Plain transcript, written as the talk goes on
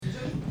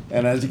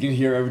And as you can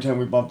hear, every time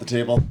we bump the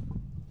table,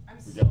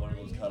 we get one of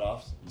those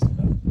cutoffs.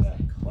 Yeah,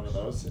 one of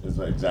those is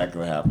exactly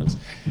what happens.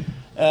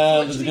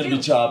 And this is going to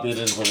be choppy. It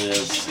is what it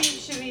is.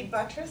 Should we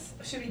buttress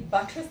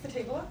the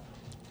table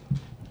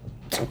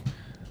up?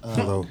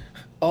 Hello.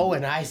 Oh,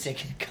 and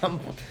Isaac, come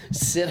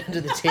sit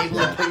under the table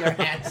and put your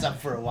hands up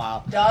for a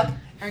while. Doug,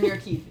 earn your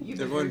keep.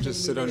 Everyone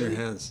just sit on your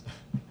hands.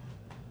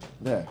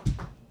 There.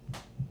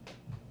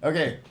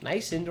 Okay.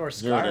 Nice indoor Here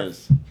scarf. it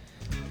is.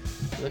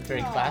 You look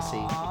very classy.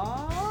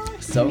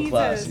 Aww, So he needs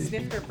classy. a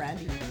sniff for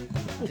brandy.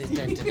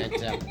 Dun, dun,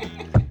 dun,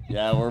 dun.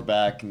 Yeah, we're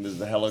back, and this is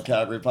the Hello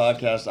Calgary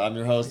podcast. I'm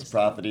your host,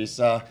 Prophet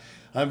Isa.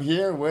 I'm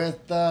here with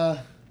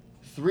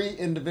 3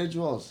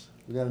 individuals.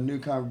 We got a new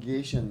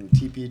congregation.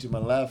 TP to my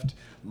left,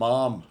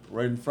 Mom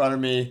right in front of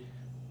me.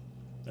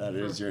 That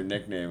is your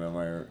nickname. Am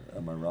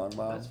I wrong,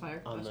 Mom? That's fine.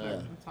 On That's the-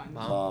 fine. That's fine.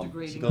 Mom.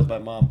 Degrading She goes by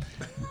Mom.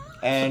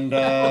 And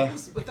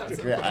Without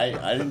yeah,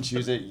 I didn't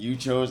choose it. You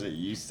chose it.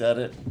 You said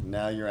it.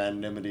 Now your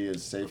anonymity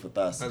is safe with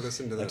us. I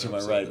listened to that And to my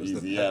episode. right, It was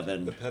Easy the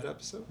Evan. pet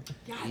episode?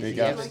 Yeah, There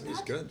you I go. like It was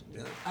that. good,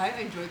 yeah. I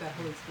enjoyed that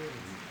whole experience.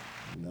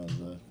 That was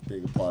a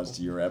big applause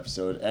to your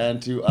episode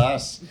and to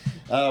us.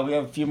 We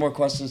have a few more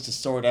questions to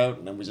sort out,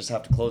 and then we just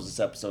have to close this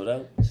episode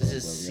out. This So, is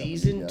we got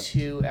season yeah.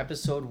 2,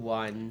 episode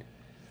 1.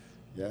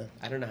 Yeah.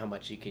 I don't know how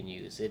much you can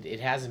use. It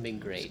hasn't been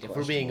great. It's If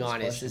we're being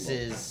questionable, honest, it's this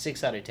is questionable.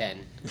 6 out of 10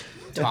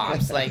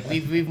 tops. Like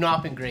we've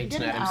not been great You get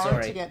tonight. an I'm hour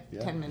sorry. to get Yeah.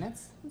 10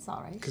 minutes. It's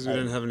all right. Because we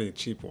didn't have any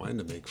cheap wine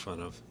to make fun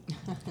of.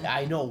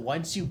 I know.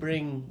 Once you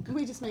bring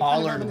We just make fun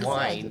of Pollard them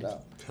wine, It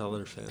up.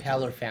 Peller fan.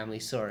 Peller family,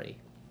 sorry.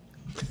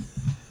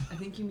 I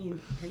think you mean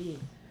Perrier.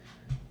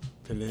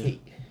 Pelé.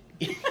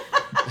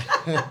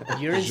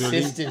 Your Jolie.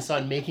 insistence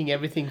on making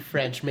everything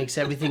French makes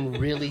everything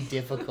really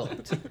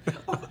difficult.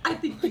 I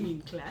think you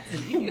mean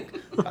classy.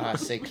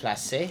 C'est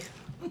classé.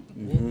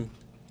 Mm-hmm.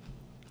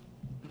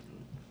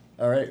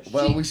 All right.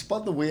 Well, Chic. we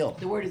spun the wheel.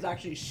 The word is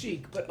actually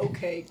chic, but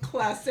okay,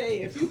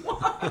 classé if you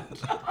want.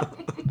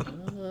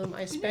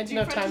 I spent do you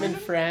enough time in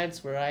French,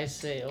 France where I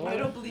say, oh, I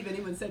don't believe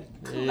anyone said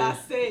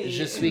classé.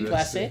 je suis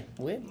classé.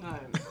 Oui.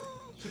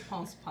 Je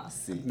pense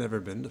pas. Never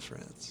been to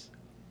France.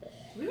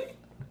 Really?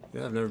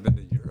 Yeah, I've never been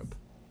to Europe.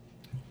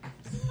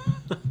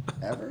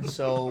 Ever?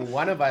 So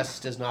one of us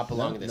does not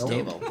belong at this No.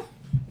 table.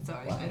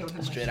 Sorry, I don't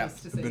have Straight much up.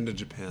 else to I've say. been to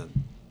Japan.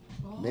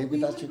 Oh, Maybe we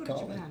that's wanna your go to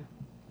calling. Japan.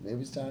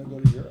 Maybe it's time to go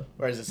to Europe.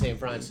 Or as they say in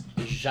France,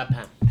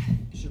 Japan.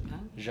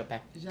 Japan?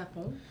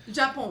 Japan.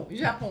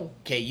 Japon.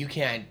 Okay, you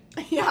can't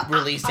Yeah.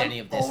 release I'm any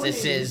of this.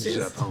 This owning is this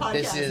Japan.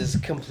 this podcast. is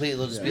completely.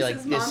 Let's just be This like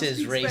is this Mom is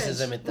Speaks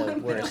racism French. at the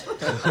One worst.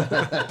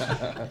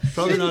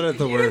 Probably not at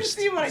the You didn't worst.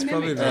 see what I It's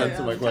probably mimicked not. there.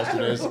 So my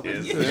question is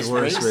There's this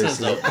worse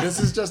racism. This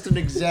is just an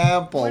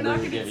example. We're not we're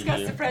going to giving discuss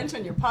you. the French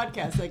on your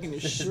podcast, I can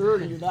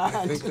assure you that.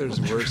 I think there's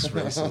worse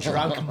racism.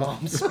 Drunk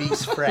mom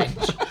speaks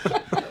French.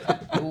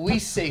 We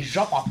say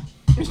Japon.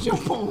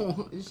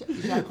 Japon.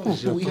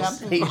 Japon. We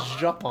say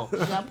Japon.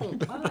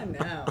 Japon. Ah,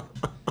 no.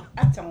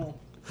 Attends.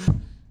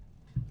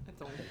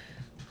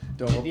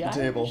 Don't open The the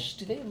table. Irish,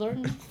 do they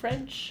learn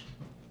French?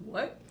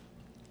 What?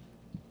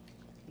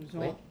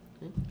 Wait.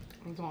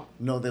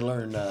 No, they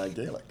learn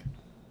Gaelic.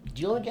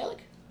 Do you learn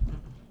Gaelic?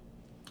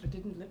 I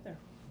didn't live there.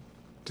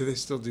 Do they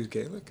still do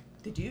Gaelic?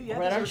 Did you? Yeah.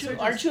 Right, there's a aren't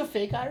resurgence. you a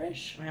fake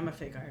Irish? I am a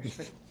fake Irish.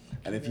 But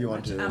And if you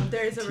want to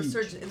there is a teach,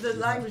 resurgence. The you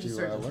language have to,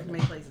 resurgence learn in it.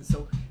 many places.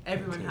 So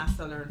everyone Okay. has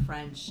to learn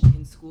French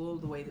in school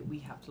the way that we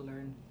have to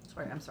learn.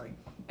 I'm sorry.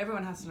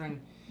 Everyone has to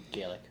learn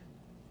Gaelic.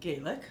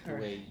 Gaelic The or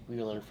way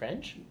we learn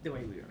French. the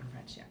way we learn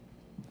French. Yeah.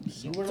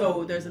 You were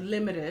So there's a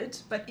limited.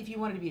 But if you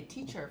wanted to be a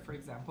teacher, for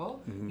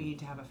example, Mm-hmm. you need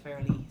to have a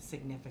fairly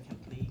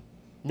significantly.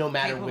 no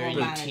matter Capable where you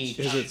managed. teach.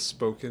 Is it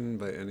spoken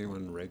by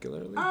anyone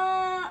regularly?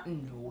 No.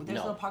 There's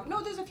No. no pocket.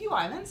 No, there's a few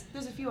islands.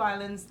 There's a few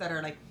islands that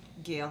are like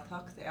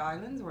Gaeltacht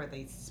islands where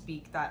they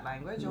speak that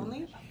language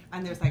only,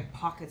 and there's like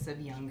pockets of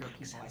younger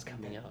people. I That's think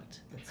coming that- out.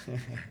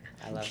 that's-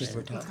 I love Just it.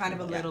 like It's kind of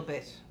a little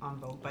bit on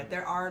vogue, but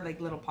there are like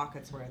little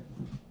pockets where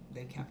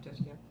they kept it.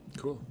 Yeah.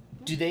 Cool.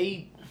 Do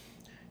they?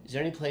 Is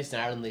there any place in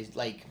Ireland,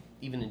 like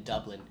even in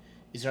Dublin,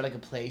 is there like a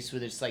place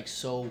where it's like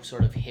so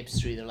sort of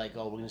hipstery? They're like,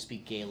 oh, we're gonna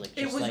speak Gaelic.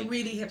 It just was like,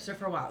 really hipster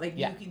for a while. Like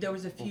Yeah. there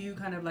was a few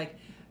kind of like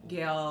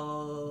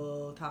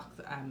Gaeltacht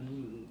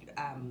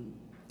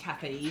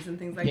cafes and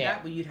things like Yeah.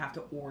 that where you'd have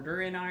to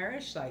order in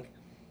Irish. Like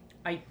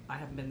I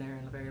haven't been there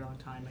in a very long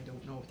time. I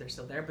don't know if they're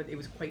still there, but it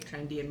was quite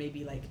trendy and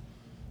maybe like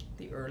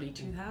the early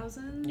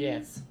 2000s.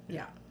 Yeah.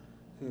 Yeah.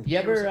 You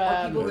ever?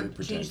 Or people Very would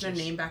change their pretentious.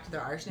 name back to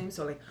their Irish name.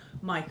 So like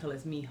Michael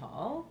is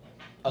Mihal,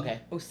 Okay.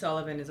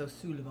 O'Sullivan is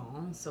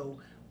O'Sullivan. So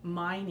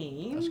my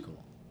name That's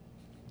cool.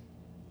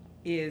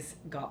 is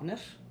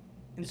Gobniff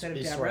instead of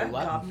Is- Deborah. sorry,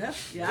 what?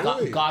 Gobniff. Yeah.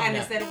 Really? God, And no.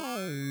 instead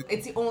of,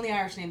 it's the only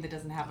Irish name that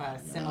doesn't have a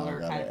similar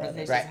got kind of it.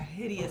 presentation. Right. It's a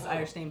hideous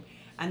Irish name.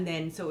 And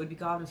then, so it would be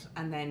Gobniff,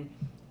 and then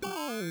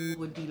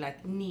would be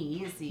like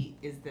Ni is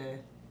the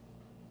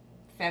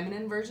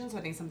feminine version. So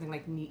I think something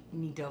like Ni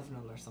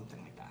Dovnal or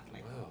something like that.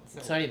 Like, Wow. so.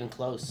 It's not even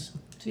close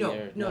to No,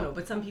 your. no.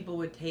 But some people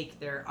would take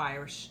their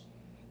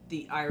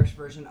the Irish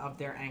version of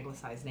their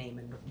anglicized name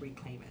and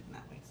reclaim it in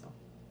that way. So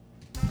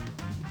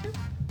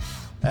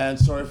And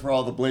sorry for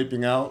all the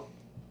bleeping out.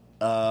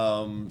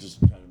 Just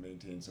trying to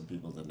maintain some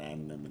people's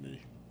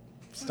anonymity.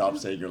 Stop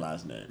saying your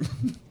last name.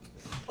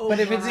 Oh, But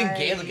if it's in right.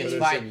 Gaelic, it's But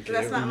it's fine. in But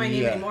that's not my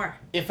name Yeah. anymore.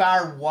 If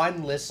our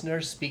one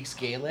listener speaks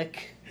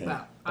Gaelic,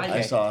 Well, I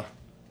Okay. saw.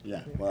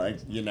 Yeah, well,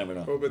 you never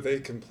know. Oh, but they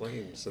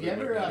complain, so have you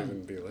they ever might not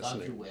even be gone through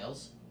listening.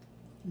 Wales?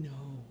 No.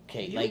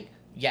 Okay, You? like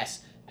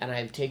yes, and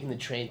I've taken the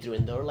train through,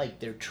 and they're like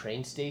their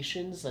train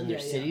stations and their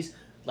Yeah, yeah. cities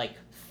like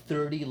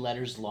 30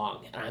 letters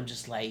long, and I'm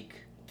just like,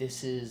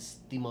 this is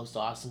the most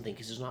awesome thing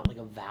because there's not like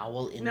a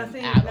vowel in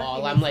Nothing, them at nothing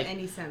all. makes I'm like,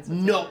 any sense.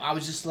 no, whatsoever. I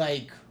was just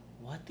like,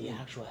 what the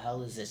actual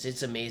hell is this?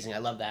 It's amazing. I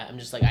love that. I'm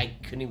just like, I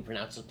couldn't even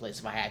pronounce this place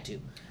if I had to.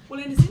 Well,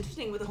 and it's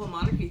interesting with the whole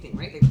monarchy thing,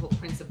 right? Like the whole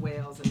Prince of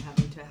Wales and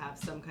having to have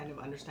some kind of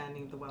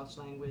understanding of the Welsh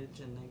language,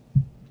 and like,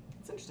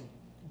 it's interesting.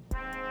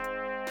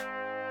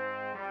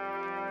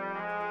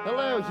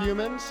 Hello,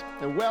 humans,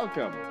 and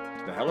welcome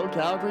to the Hello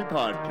Calgary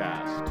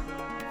podcast.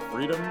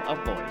 Freedom of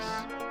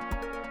voice.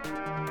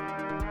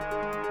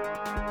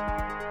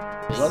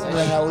 Welcome to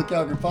the Hello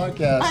Calgary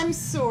podcast. I'm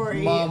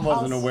sorry. Mom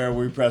wasn't aware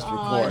we pressed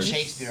record.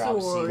 Shakespeare,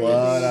 obviously.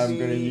 But I'm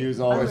going to use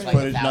all this Like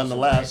footage 1,000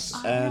 nonetheless.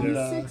 words. And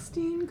I'm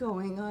 16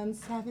 going on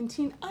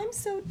 17. I'm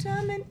so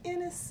dumb and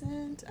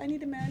innocent. I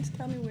need a man to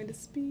tell me when to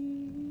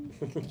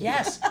speak.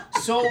 Yes.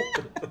 So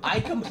I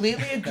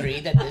completely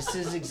agree that this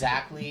is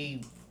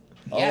exactly.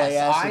 all I Yes,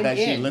 ask is I'm that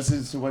she in.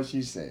 listens to what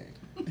she's saying.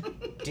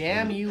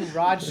 Damn you,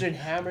 Roger and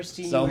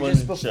Hammerstein! You Someone were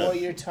just before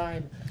should. your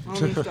time.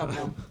 Let me stop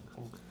now.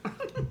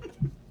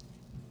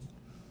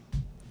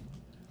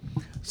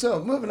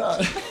 So, moving on.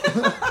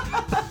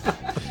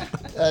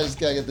 I just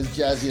gotta get this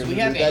jazzy We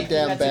and have that anything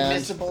damn that's band.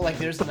 admissible. Like,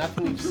 there's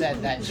nothing we've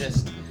said that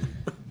just.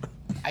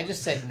 I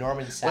just said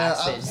Norman Well,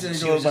 Saxon. I'm just gonna and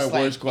she go was with my just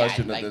like, worst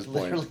question yeah, at like, this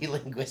point. Literally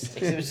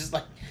linguistics. It was just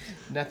like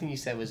nothing you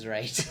said was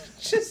right.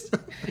 Just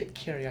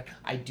carry on.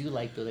 I do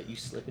like though that you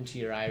slip into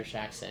your Irish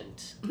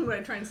accent. Would I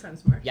try and sound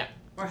smart? Yeah,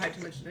 Or had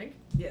too much to drink?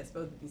 Yes,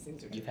 both of these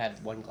things are true. you've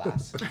had one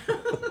glass.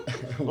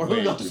 Or Way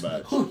who knows? too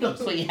much. Who knows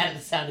what you had at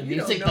the Sound of You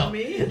Music don't know though?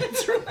 me.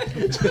 That's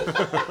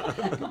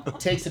right.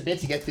 Takes a bit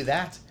to get through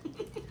that.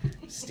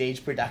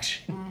 Stage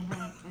production.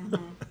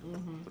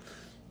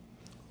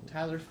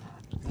 Tyler.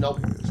 Nope.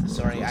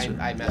 Sorry,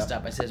 I messed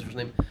up. I said his first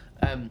name.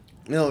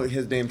 No,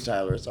 his name's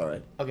Tyler. It's all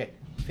right. Okay,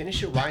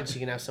 finish your wine so you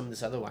can have some of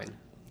this other wine.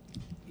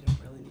 You don't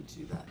really need to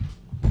do that.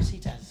 Yes, he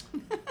does.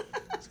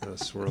 Just gotta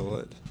swirl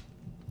it.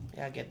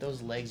 Yeah, get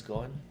those legs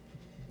going.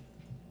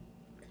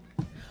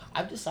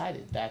 I've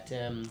decided that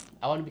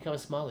I want to become a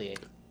sommelier.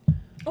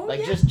 Oh,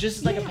 Like yeah.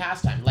 just like a Yeah.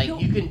 pastime. Like No.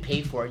 you can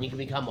pay for it and you can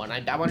become one.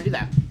 I want to do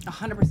that.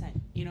 100%.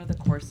 You know the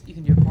course, you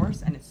can do a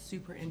course and it's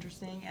super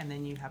interesting, and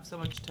then you have so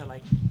much to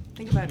like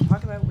think about and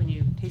talk about when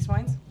you taste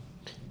wines.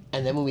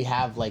 And then when we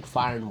have like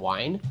fire and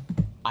wine,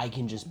 I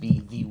can just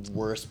be the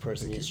worst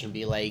person in history and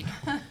be like,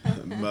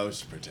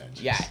 Most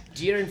pretentious. yeah,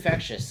 dear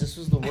infectious, this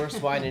was the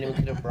worst wine anyone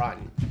could have brought.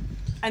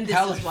 And this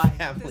Tell is the why.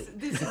 family.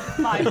 This is the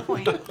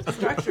 5-point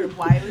structure of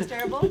why it was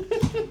terrible.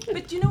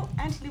 But you know,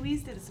 Aunt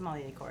Louise did a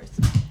sommelier course,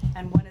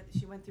 and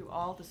she went through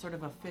all the sort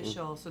of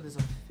official. So there's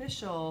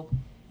official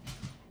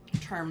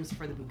terms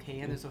for the bouquet,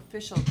 and there's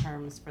official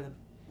terms for the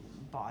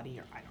body,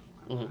 or I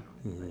don't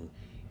know,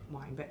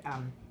 wine. But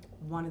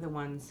one of the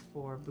ones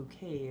for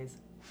bouquet is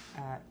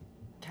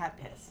cat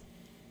piss.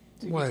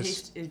 So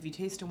if you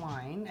taste a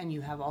wine and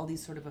you have all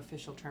these sort of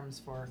official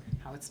terms for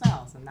how it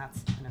smells, and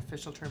that's an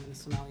official term in the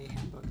sommelier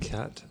handbook.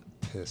 Cat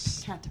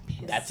piss. Cat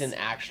piss. That's an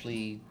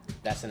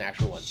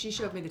actual one. She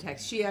showed me the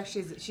text.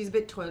 She's a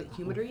bit toilet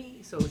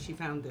humidery, so she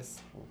found this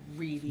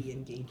really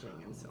engaging,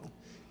 and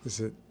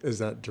so. Is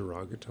that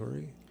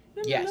derogatory?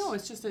 Yes. No,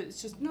 it's just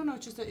an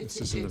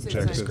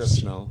objective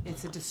smell.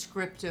 It's a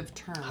descriptive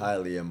term.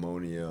 Highly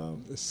ammonia.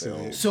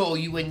 Silly. So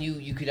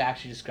you could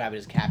actually describe it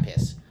as cat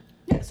piss.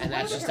 Yeah, so And one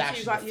that's of just terms, actually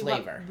you've got, the you've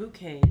flavor. got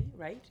bouquet,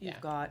 right? You've Yeah.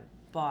 got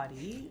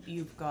body.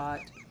 You've got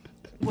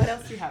what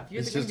else do you have?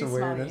 You're It's the just gonna be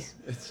awareness.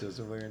 It's just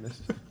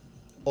awareness.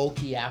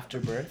 Oaky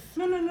afterbirth.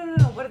 No.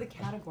 What are the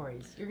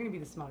categories? You're gonna be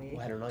the sommelier.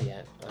 Well, I don't know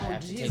yet. I Oh,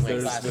 have to geez. take my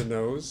There's class. the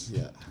nose.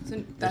 Yeah.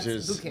 So that's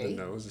is bouquet.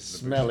 The nose is the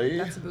Smelly.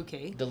 That's a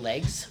bouquet. The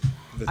legs.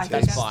 The I taste.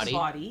 think that's body. the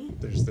body.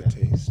 There's the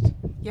taste.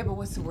 Yeah, but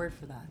what's the word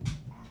for that?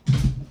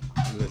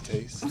 The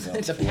taste.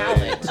 The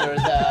palate or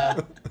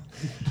the.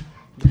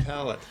 The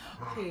palate.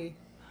 Okay,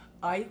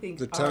 I think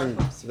The our tongue.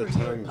 hopes The for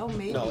you- tongue. Oh,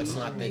 maybe. No, it's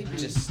not. Maybe.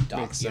 Just stop.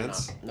 Makes You're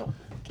sense. not. No.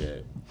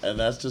 Okay. And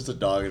that's just a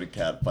dog and a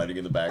cat fighting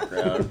in the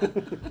background.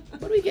 What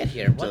do we get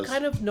here? What Just-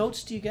 kind of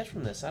notes do you get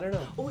from this? I don't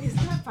know. Oh, isn't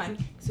that fun?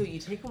 So you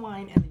take a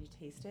wine and then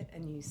you taste it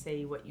and you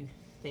say what you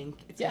think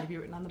it's Yeah. going to be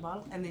written on the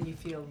bottle, and then you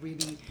feel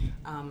really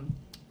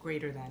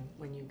greater than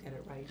when you get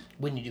it right.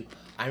 When you do.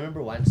 I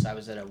remember once I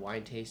was at a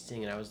wine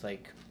tasting and I was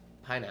like,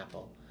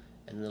 pineapple.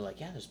 And they're like,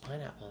 yeah, there's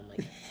pineapple. I'm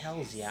like,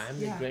 hells yeah, I'm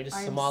the greatest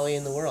I am sommelier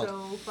in the world. So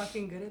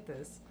fucking good at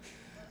this.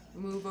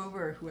 Move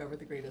over, whoever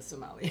the greatest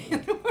sommelier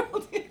in the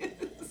world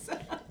is.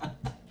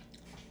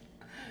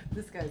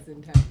 This guy's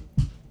in town.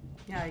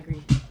 Yeah, I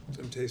agree.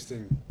 I'm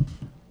tasting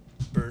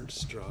burnt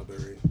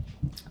strawberry.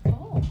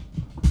 Oh.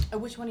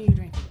 Which one are you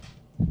drinking?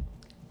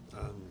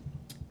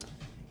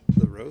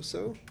 The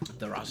Rosso?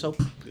 The Rosso.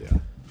 Yeah.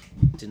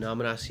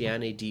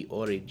 Denominazione di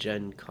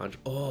origine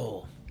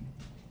Oh.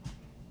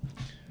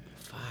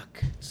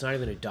 Fuck. It's not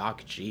even a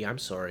Doc G. I'm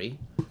sorry.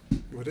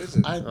 What is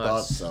it? I thought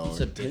it's- so. it's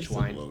a It bitch tasted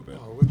wine. a little bit.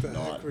 Oh, what the heck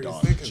Not were you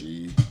Doc thinking?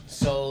 G.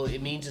 So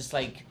it means it's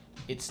like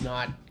it's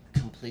not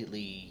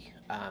completely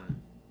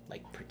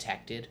like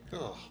protected.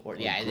 Oh, Or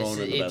yeah, grown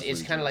in the best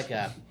it's kind of regions.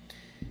 like a.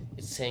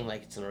 It's saying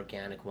like it's an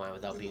organic wine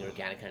without being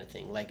organic kind of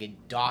thing. Like a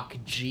Doc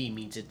G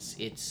means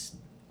it's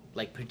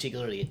like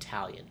particularly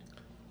Italian.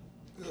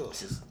 ugh,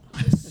 This is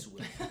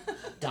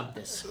dump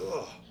this.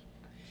 ugh.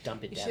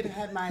 Dump it You down. should have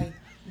had my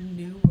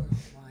New World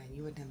wine.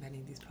 You wouldn't have any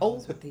of these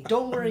problems with the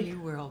don't worry.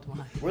 New World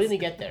wine. We're gonna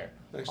get there.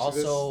 Actually,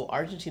 Also,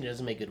 Argentina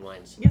doesn't make good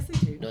wines. Yes, they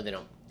do. No, they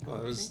don't. Oh,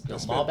 No, I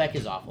spent Malbec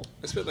is awful.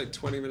 like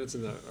 20 minutes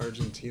in the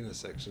Argentina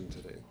section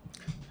today.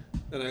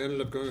 And I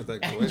ended up going with that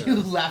And you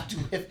Goya. left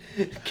with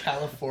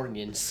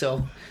Californian,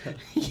 so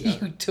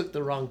you took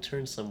the wrong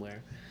turn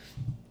somewhere.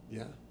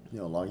 Yeah. You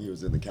know how long he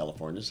was in the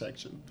California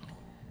section?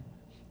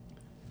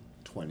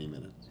 20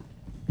 minutes.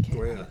 Okay,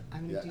 Goya.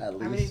 I'm Yeah, gonna do, at I'm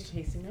gonna do least.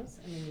 tasting notes,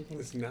 and then you can.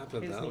 It's Napa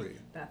taste me. Valley.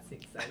 That's the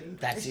exciting.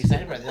 That's part.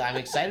 excited about this. I'm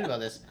excited about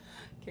this.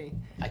 Okay,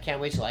 I can't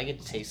wait till I get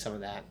to taste some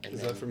of that. And Is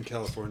then that from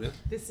California?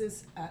 this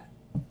is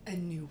a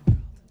New World.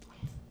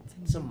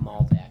 it's a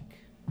Malbec.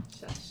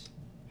 Shush.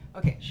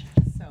 Okay,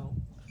 so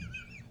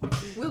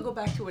we'll go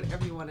back to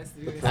whatever you want us to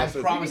do. The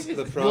prophet, promise- the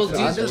We'll prophet do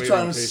I'm is just waiting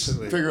trying to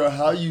patiently. figure out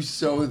how you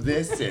sew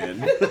this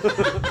in.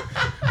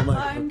 I'm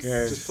like, I'm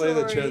okay. Just play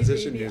the sorry,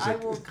 transition baby. music. I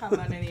will come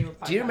on any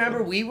podcast. Do you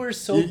remember we were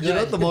so You, good? you know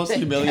what the most that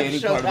humiliating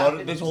Kev part showed about up it,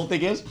 and- this whole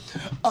thing is?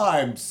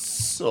 I'm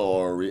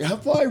sorry.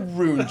 Have I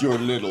ruined your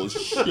little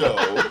show?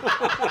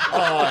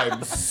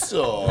 I'm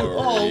sorry.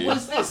 Oh,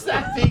 was this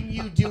that thing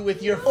you do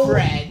with your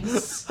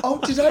friends? Oh,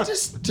 did I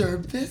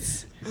disturb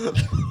this?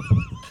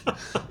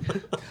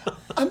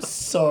 I'm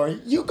sorry.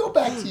 You go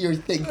back to your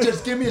thing.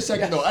 Just give me a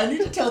second, though. I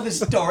need to tell this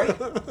story.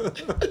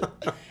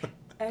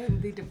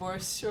 And the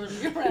divorce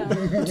shortly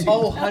around.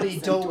 Oh, honey,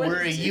 don't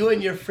worry. 2022. You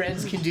and your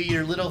friends can do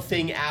your little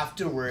thing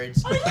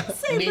afterwards. I didn't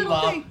say little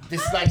Meanwhile, thing.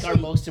 this is like our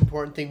most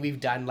important thing we've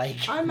done. Like,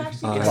 I'm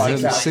actually. I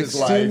Podcast am is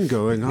 16 life.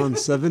 going on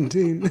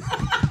 17.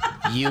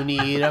 you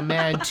need a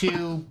man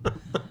to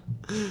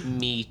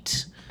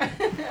meet.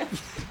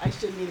 I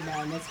should meet a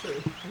man. That's true.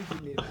 I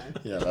should meet a man.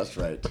 Yeah, that's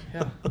right.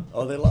 Yeah.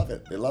 Oh, they love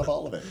it. They love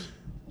all of it.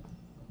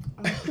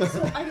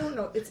 So I don't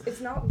know.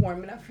 It's not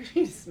warm enough for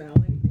you to smell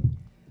anything.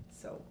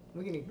 So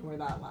we can ignore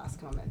that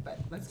last comment. But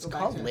let's It's go back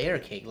called to layer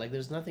cake. Like,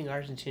 there's nothing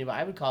Argentinian, but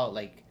I would call it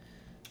like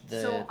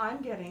the. So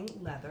I'm getting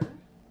leather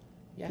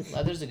Yeah,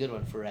 leather's a good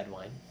one for red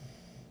wine.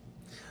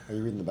 Are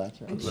you reading the back?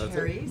 and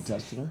Leather. You cherries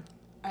testing her?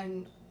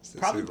 and Does it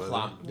Probably say leather?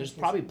 plum. There's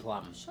probably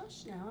plum.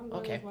 shush. Now I'm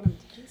going Okay. with what I'm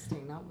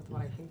tasting, not with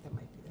what I think that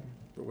might be there.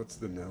 But what's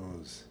the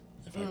nose?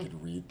 If I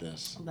could read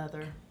this.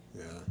 Leather.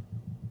 Yeah.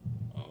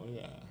 Oh,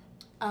 yeah.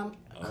 Oh,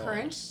 I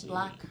currant, see.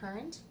 black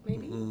currant,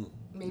 maybe, Mhm.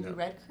 maybe No.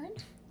 red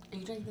currant. Are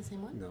you drinking the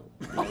same one? No.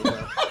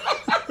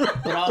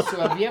 But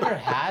also, have you ever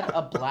had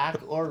a black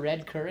or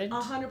red currant?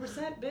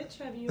 100%, bitch.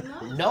 Have you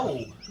not?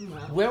 No. Well,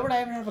 Where would I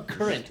ever have a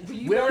currant?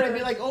 You Where would I better-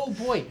 be like, oh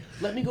boy,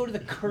 let me go to the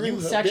You currant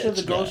a section of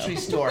the bitch grocery now.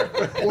 store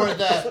or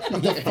the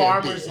You a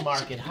farmer's bitch.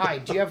 market? Hi,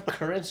 do you have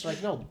currants?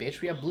 Like, no,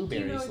 bitch, we have do you know,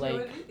 blueberries. you know Like,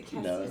 what?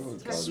 No, Cassis-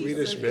 everyone's Cassis,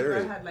 Swedish like, berry.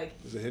 I had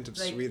like, There's a hint of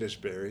Like- Swedish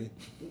berry.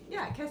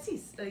 yeah,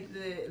 cassis, like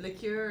the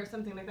liqueur or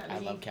something like that. I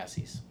maybe. love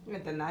cassis.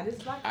 And then that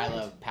is black I currant.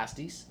 love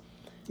pasties.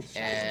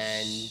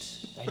 And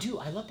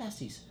I love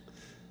pasties.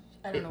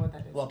 I don't know what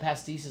that is. Well,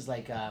 pastis is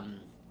like,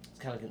 it's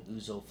kind of like an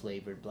ouzo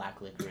flavored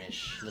black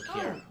licorice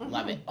liqueur. Oh,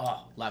 Love it.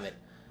 Oh, love it.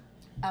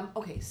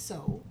 Okay,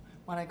 so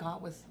what I got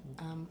was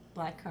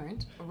black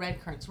currant, red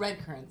currants.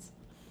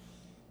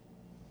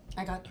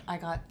 I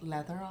got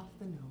leather off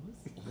the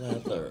nose,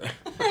 Leather.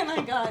 and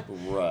I got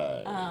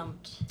Right.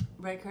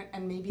 red currant,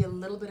 and maybe a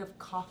little bit of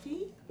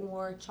coffee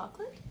or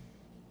chocolate.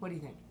 What do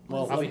you think?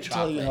 Well, Probably let me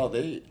tell you chocolate. how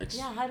they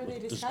Yeah, how do they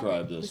describe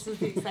describe it? this. This is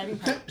the exciting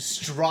part.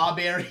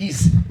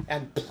 Strawberries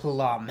and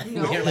plum.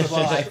 No. You're like,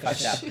 well, I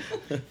fucked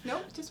up.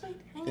 No, just wait.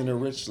 Hang In on. a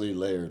richly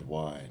layered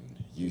wine,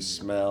 you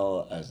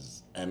smell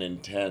as an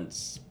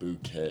intense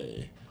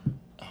bouquet.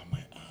 Oh,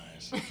 my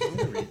eyes.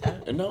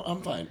 No,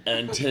 I'm fine.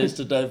 And taste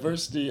a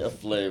diversity of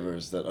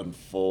flavors that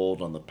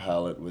unfold on the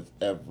palate with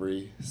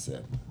every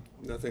sip.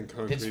 Nothing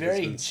concrete. It's has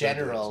very been said yet.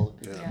 general.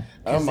 Yeah. Yeah.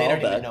 Our Because they don't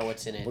even Malbec, know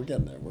what's in it. We're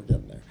getting there. We're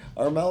getting there.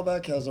 Our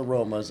Malbec has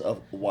aromas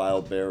of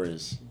wild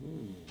berries,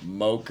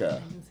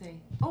 mocha, I can say.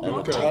 Oh, And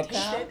mocha. a I touch-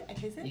 tasted. I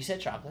tasted. You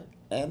said chocolate.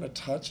 and a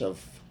touch of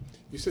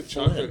You said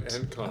chocolate Flint.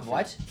 and coffee. Of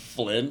what?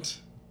 flint.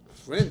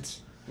 Flint.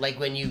 Like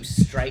when you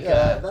strike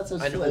an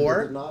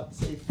ore? not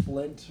say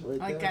flint right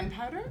Like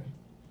gunpowder?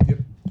 Yep.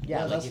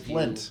 Yeah, like that's if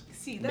flint.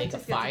 See, that Make a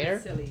just gets fire,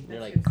 bit silly. you're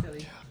That like- gets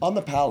silly. On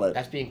the palate,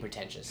 That's being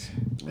pretentious.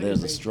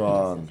 there's a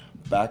strong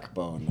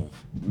backbone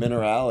of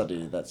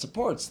minerality that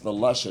supports the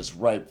luscious,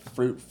 ripe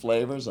fruit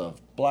flavors of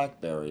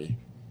blackberry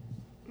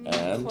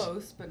and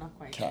Close, but not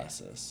quite.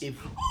 cassis. If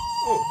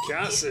Oh,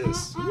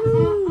 Cassis.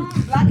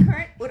 Black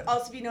currant would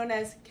also be known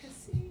as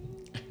cassis.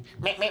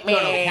 no,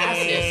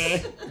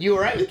 Cassis. You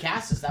were right with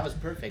Cassis. That was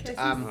perfect. Cassis.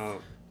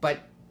 Oh, But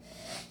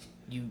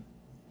you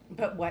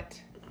But what?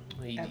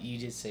 you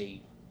did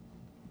say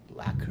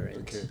blackcurrant.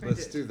 Okay, I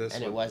let's did. do this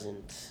And one. it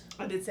wasn't.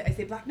 I did say. I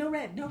say black. No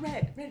red. No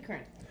red. Red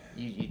currant.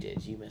 You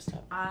did. You messed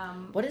up.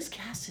 What What is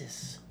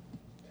cassis?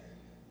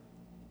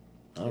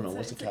 I don't know.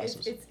 What's a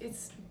cassis?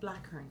 It's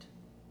black currant.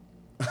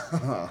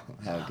 How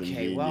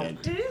Okay, well,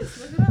 convenient. It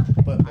is. Look it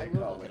up. But I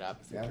will look it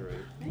up. Yeah. Yeah,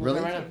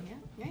 Really? Yeah.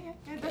 Yeah.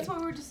 That's what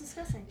we were just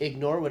discussing.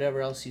 Ignore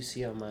whatever else you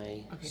see on my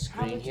Okay. How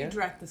screen would here. you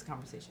direct this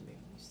conversation, baby?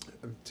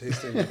 I'm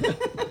tasting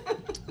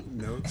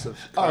notes of.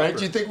 All right, copper.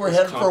 do you think we're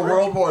headed for Copper?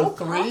 World War Oh,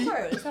 III?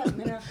 copper. Is that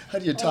mineral? How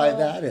do you tie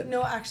that in?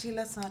 No, actually,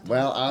 let's not.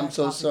 Well, talk I'm about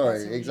so topic. sorry.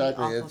 That's a really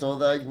Exactly. awful It's all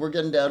topic. like we're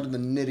getting down to the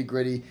nitty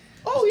gritty.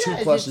 Oh yeah,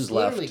 Two questions it's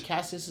literally left.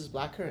 cassis is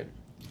blackcurrant.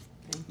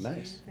 Thank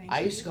Nice. you, thank I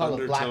you. used to call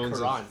it black Undertones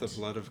currant. of the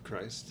blood of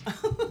Christ.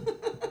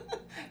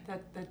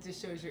 that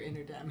just shows your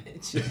inner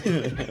damage.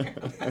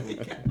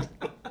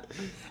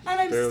 And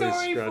I'm Barely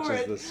sorry for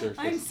scratches it. the surface.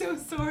 I'm so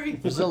sorry.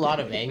 There's a lot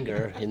of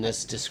anger in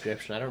this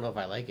description. I don't know if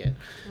I like it.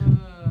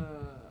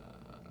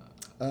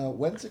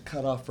 When's it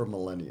cut off for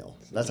millennial?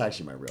 That's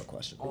actually my real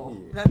question.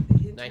 That's the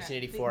internet.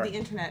 1984. The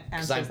internet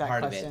Because answers I'm that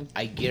part question. of it.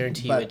 I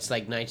guarantee But- you it's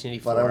like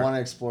 1984. But I want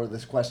to explore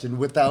this question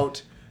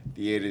without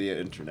the aid of the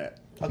internet.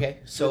 Okay,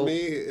 For so me,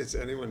 it's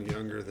anyone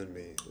younger than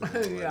me.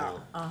 is a Yeah.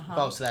 millennial.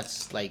 oh, so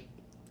that's like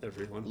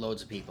Everyone.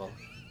 loads of people.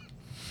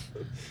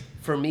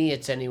 For me,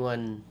 it's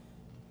anyone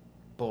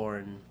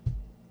born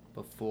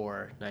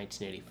before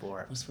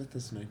 1984. What's with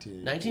this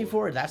 1984?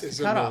 1984, that's Is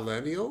the a cutoff.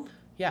 millennial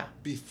Yeah.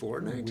 before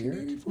Weird.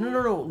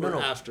 1984? No,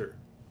 Or after?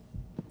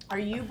 Are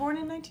you born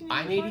in 1984?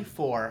 I'm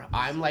 84.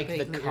 I'm like the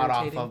Vaguely cutoff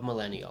irritating. of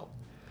millennial.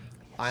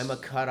 I'm a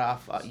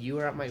cutoff. You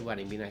were at my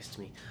wedding. Be nice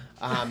to me.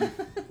 I'm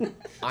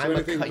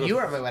anything you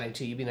were at my wedding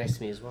too. You be nice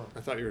to me as well.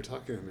 I thought you were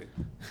talking to me.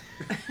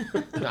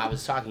 No, I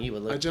was talking to you.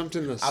 But look, I jumped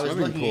in the I was swimming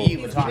looking pool at you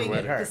He's and talking giving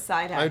at it her. the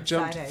side I eye.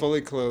 jumped side eye.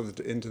 fully clothed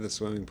into the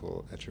swimming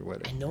pool at your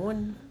wedding. And no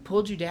one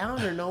pulled you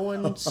down or no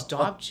one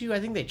stopped you. I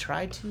think they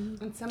tried to.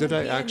 And someone Did I peed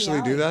in the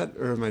actually do alley. that,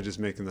 or am I just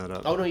making that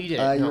up? Oh no, you did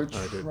it. You No. were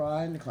I did.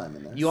 trying to climb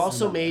in there. You also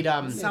Someone- made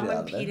Get Someone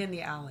out of there. peed in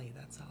the alley.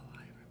 That's all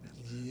I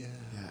remember. Yeah.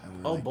 Yeah,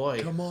 and we're Oh, like,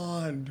 boy. Come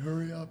on,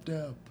 hurry up,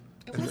 Deb.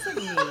 It wasn't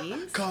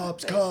me.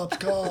 Cops, cops,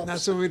 cops.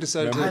 That's when we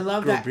decided Remember? to I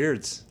love grow that.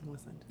 beards. It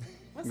wasn't.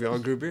 We all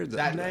grew beards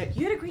That night. night,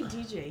 You had a great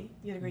DJ.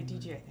 You had a great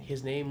DJ, I think.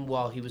 his name.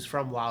 Well, he was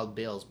from Wild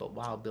Bill's, but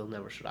Wild Bill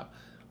never showed up.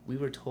 We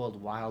were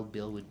told Wild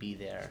Bill would be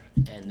there,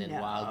 and then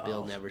Wild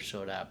Bill No. never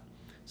showed up.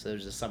 So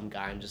there's just some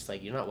guy. I'm just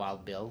like, you're not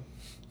Wild Bill.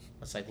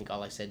 That's I think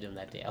all I said to him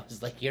that day. I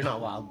was like, you're not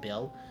Wild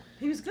Bill.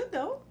 He was good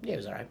though. Yeah, it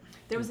was all right.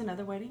 There was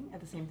another wedding at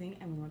the same thing,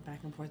 and we went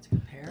back and forth to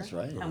compare. That's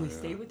right. And Oh, we yeah.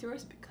 stayed with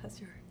yours because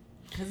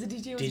the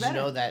DJ was Did better. you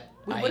know that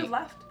We I would have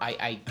left.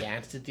 I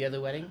danced at the other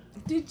wedding?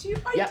 Did you?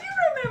 I Yeah. do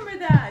remember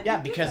that. Yeah,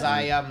 You did because that.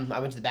 I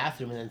went to the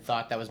bathroom and then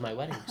thought that was my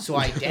wedding. So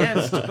I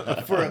danced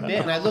for a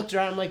bit and I looked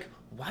around. I'm like,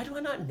 why do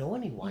I not know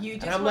anyone? You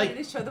and just I'm wanted like,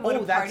 to show them what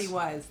oh, a party that's-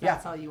 was. yeah.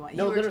 That's all you want.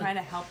 No, You were literally. trying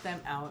to help them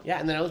out. Yeah,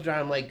 and then I looked around.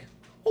 I'm like,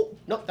 oh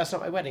no, that's not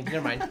my wedding.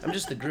 Never mind. I'm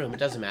just the groom. It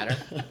doesn't matter.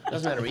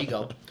 Doesn't matter where you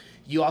go.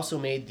 You also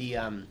made the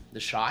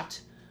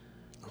shot,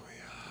 Oh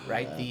yeah.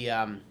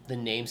 right? The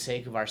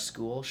namesake of our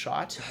school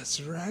shot. That's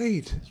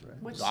right.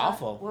 What was shot-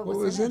 awful. What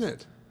was in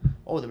it?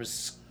 Oh, there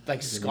was like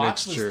a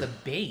scotch was mixture. the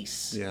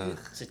base. Yeah.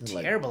 It's a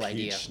Like terrible peach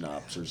idea.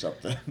 schnapps or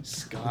something.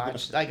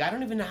 Scotch. Like I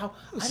don't even know how.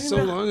 I don't So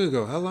even know. long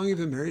ago. How long have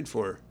you been married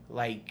for?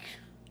 Like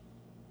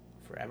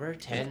forever.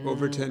 10,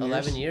 over 10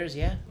 11 years.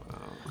 Yeah. Wow.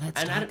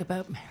 Let's And I talk don't-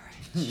 about marriage.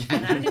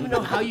 And I don't even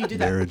know how you did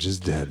that. Marriage is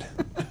dead.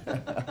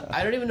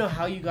 I don't even know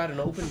how you got an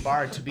open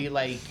bar to be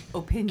like,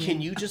 Opinion.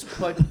 can you just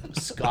put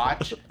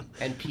scotch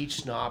and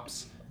peach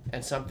schnapps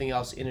and something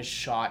else in a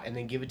shot and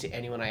then give it to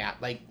anyone I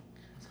ask? Like,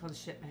 It's called a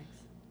shit mix.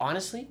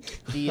 honestly,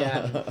 the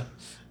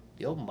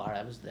open bar,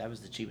 that was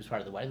the cheapest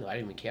part of the wedding though. I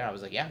didn't even care. I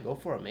was like, yeah, go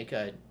for it. Make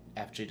a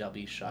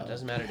FJW shot.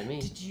 Doesn't matter to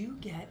me. Did you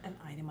get an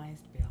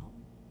itemized bill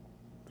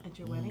at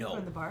your wedding No.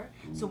 from the bar?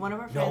 So one of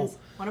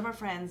our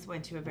friends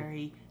went to a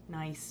very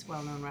nice,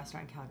 well-known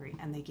restaurant in Calgary,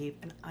 and they gave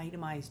an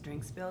itemized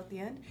drinks bill at the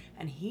end.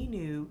 And he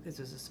knew, because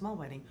it was a small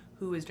wedding,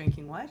 who was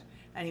drinking what.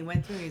 And he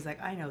went through and he's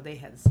like, I know they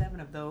had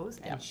 7 of those,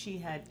 and Yeah. she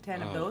had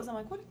 10 of those. I'm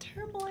like, what a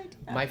terrible idea.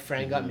 My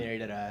friend got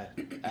married at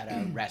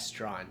a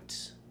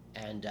restaurant,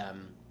 and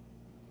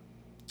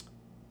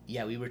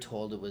yeah, we were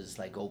told it was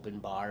like open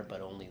bar, but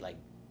only like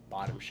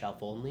bottom shelf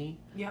only.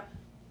 Yep.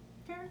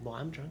 Fair. Well,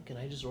 I'm drunk and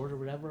I just order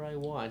whatever I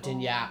want,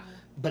 and yeah,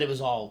 but it was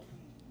all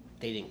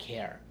they didn't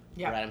care.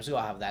 Yeah. Right. I'm just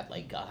gonna have that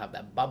I'll have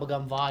that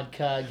bubblegum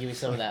vodka. Give me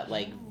some of that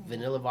like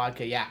vanilla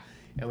vodka. Yeah.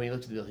 And when he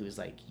looked at the bill, he was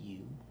like, "You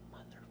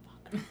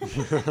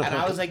motherfucker." And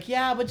I was like,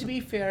 "Yeah, but to be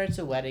fair, it's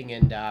a wedding,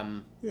 and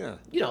Yeah.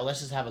 you know, let's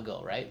just have a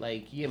go, right?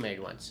 Like you get married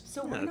once."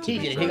 So Yeah, we're not He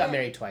gonna did. go He got to-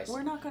 married twice.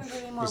 We're not going to go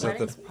to any more Was that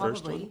the weddings,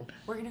 first probably. one?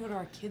 We're going to go to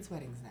our kids'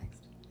 weddings next.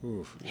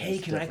 Oof. Hey,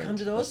 That's can I different. come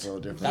to That's those? so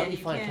different. That'd Yeah, be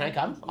you fun. Can I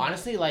can. come?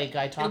 Honestly, like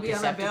I It'll talked be to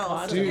on my bill,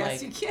 Septicons. so Do and, you-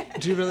 yes, like, you can.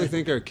 Do you really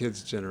think our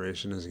kids'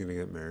 generation is going to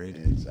get married?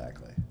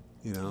 Exactly.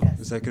 You know, Yes.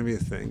 is that going to be a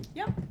thing?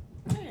 Yep.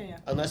 Yeah.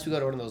 unless we go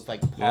to one of those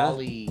like Yeah.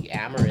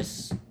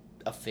 polyamorous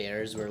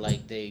affairs where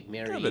like they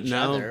marry Yeah, but each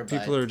now other.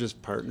 people are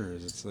just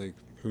partners. It's like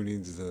who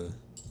needs the?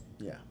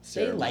 Yeah.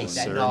 They like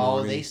that. No,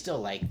 Ceremony. they still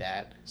like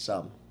that.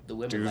 Some. The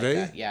women Do like they?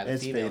 that. Yeah, the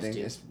It's females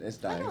fading. do. It's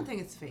I dying. don't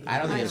think it's fading. I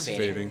don't think It's it's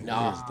fading. fading. It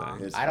No, is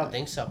dying. It's I don't fading.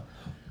 think so.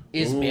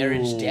 Is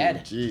marriage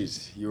dead?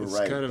 Jeez, you were It's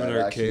right. kind of That an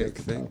actually archaic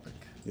is the thing. topic.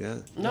 Yeah.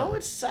 No,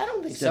 it's. I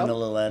don't think It's getting a so.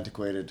 little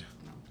antiquated.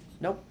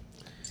 Nope.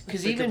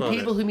 Because Think even about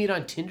people it. who meet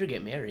on Tinder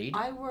get married.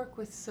 I work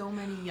with so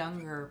many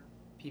younger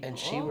people. And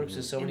she works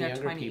with so in many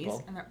their younger 20s,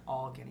 people. And they're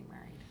all getting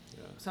married.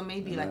 Yeah. So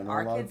maybe And I like know a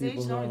our lot of kids' age,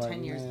 people they're who are only like,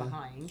 10 years "Nah."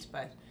 behind,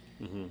 but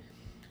Mm-hmm.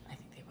 I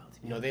think they will.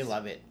 To be No, they honest.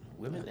 love it.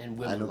 Women and I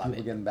women know love people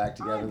it. getting back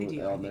together they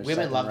do. on their Women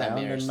second love that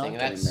round marriage and not thing,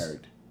 getting that's-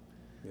 married.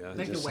 Yeah.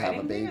 Like Just the have a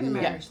wedding thing or baby. the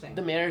Yeah. marriage thing?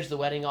 The marriage, the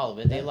wedding, all of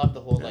it. They love the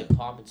whole like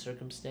pomp and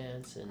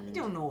circumstance and. I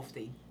don't know if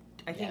they.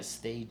 I think Yes,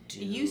 they do.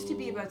 it used to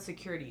be about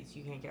securities.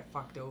 You can't get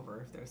fucked over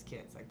if there's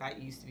kids. Like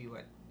that used to be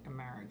what a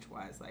marriage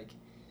was. Like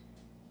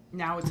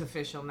now it's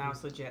official. Now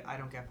it's legit. I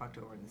don't get fucked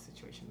over in this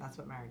situation. That's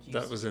what marriage used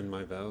That was in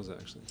my vows,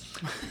 actually.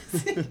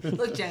 to.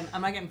 Look, Jen,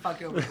 I'm not getting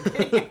fucked over.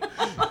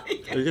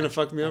 Are you gonna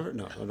fuck me over?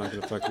 No, I'm not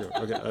gonna fuck you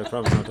over. Okay, I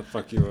promise not to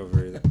fuck you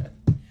over either.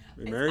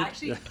 We It's married?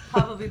 actually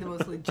probably the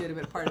most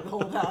legitimate part of the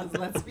whole vows,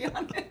 let's be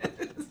honest.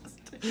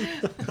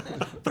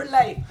 For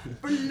life.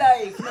 For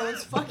life. No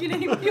one's fucking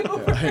anybody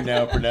over. Right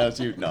now, pronounce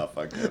you not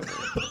fucked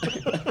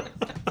over.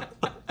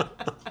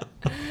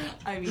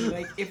 I mean,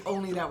 like, if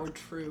only that were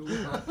true.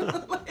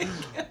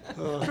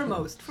 Like, for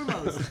most.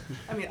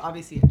 I mean,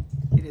 obviously,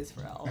 it is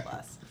for all of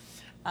us.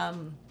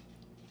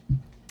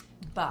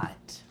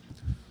 But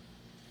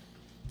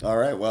All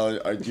right. Well,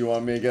 do you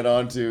want me to get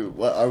on to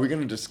what? Are we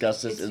going to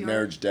discuss this? It's Is your-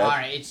 marriage dead? All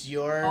right, it's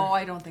your. oh,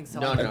 I don't think so.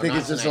 No, I think not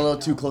it's just a tonight. little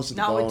too close to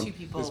the Not bone. with two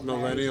people This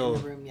married millennial-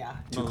 in the room, yeah.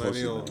 Too close to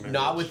Millennial. the marriage.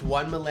 Not with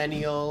one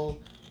millennial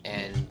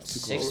and Too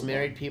six close.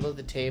 married people at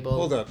the table.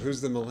 Hold up, who's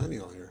the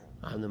millennial here?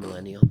 I'm the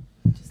millennial.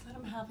 Just let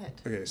him have it.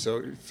 Okay,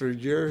 so for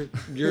your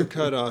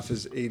cutoff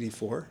is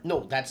 84. No,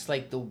 that's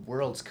like the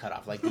world's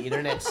cutoff. Like the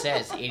internet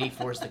says,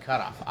 84 is the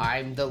cutoff.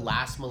 I'm the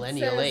last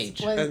millennial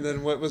age. And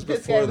then what was This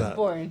before guy was that?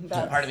 born.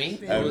 That's Pardon me?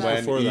 And was when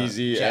before that?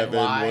 Easy Gen Evan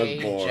Y,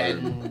 was born.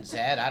 Gen Z,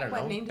 I don't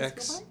What know. name does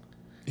X.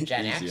 it go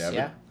Gen X, Easy Evan.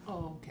 yeah. by?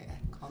 Oh, okay. I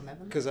can call him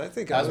Evan. Because I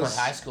think That I was was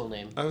my high school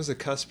name. I was a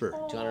cusper. Do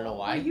you want to know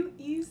why? Are you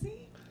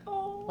easy?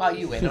 Oh. Well,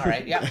 you win. All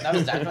right. Yeah, that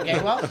was done.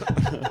 Okay, well,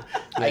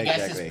 I Yeah, guess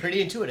exactly. it's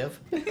pretty intuitive.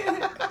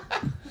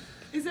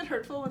 Is it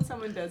hurtful when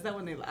someone does that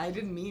when they? I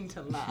didn't mean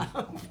to laugh.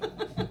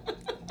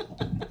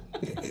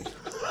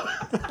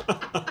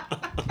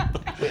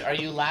 Wait, are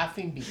you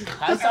laughing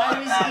because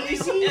I was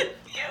easy?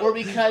 Or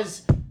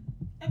because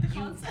At the you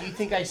concept.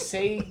 think I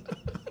say,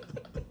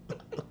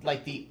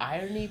 like, the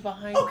irony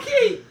behind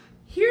Okay,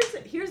 here's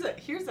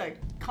a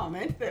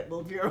comment that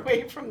will veer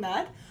away from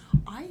that.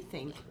 I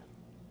think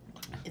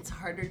it's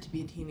harder to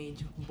be a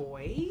teenage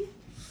boy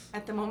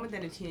at the moment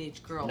than a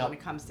teenage girl Nope. when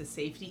it comes to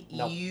safety.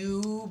 Nope.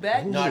 You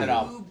bet. Not at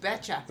all. You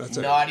betcha. That's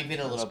Not even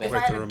a little If bit. I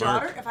Quite had the a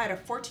remark. daughter, if I had a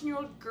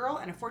 14-year-old girl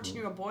and a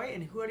 14-year-old boy,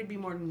 and who would I be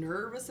more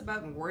nervous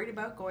about and worried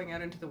about going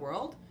out into the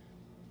world,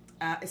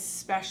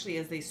 especially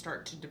as they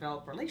start to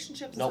develop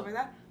relationships and Nope. stuff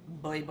like that?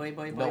 Boy.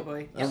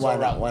 Nope. Yeah. And why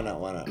not? Why not?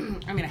 Why not?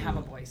 I mean, I have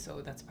a boy, so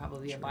that's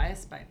probably a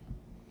bias, but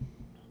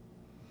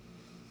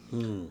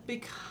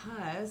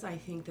because I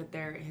think that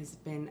there has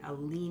been a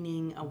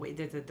leaning away.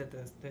 There's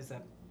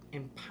a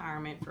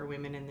empowerment for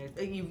women, and there's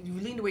you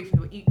leaned away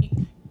from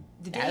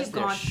the day As you've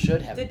there gone.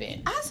 should have the,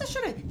 been. As there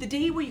should have. The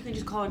day where you can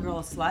just call a girl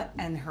a slut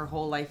and her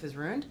whole life is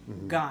ruined,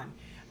 gone.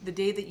 The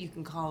day that you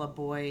can call a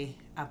boy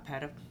a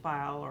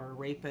pedophile or a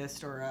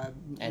rapist or a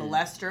An-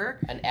 molester,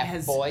 An F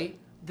has- boy.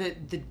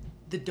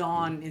 The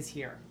dawn is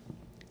here.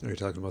 Are you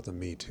talking about the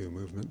Me Too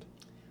movement?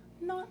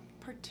 Not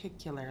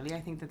particularly. I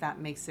think that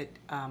makes it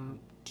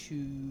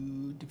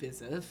too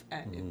divisive.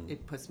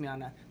 It puts me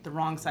on the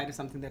wrong side of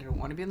something that I don't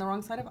want to be on the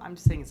wrong side of. I'm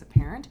just saying as a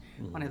parent,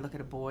 when I look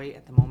at a boy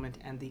at the moment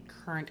and the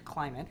current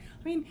climate,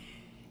 I mean,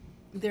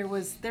 there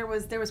was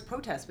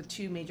protests with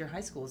two major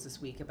high schools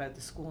this week about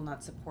the school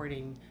not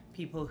supporting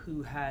people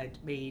who had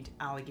made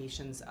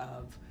allegations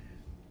of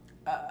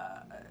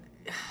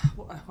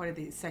what are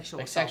they sexual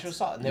Like assault. sexual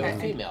assault. And they were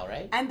female,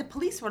 right? And the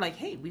police were like,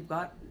 "Hey, we've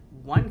got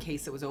one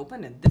case that was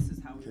open, and this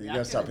is how we Okay, you gotta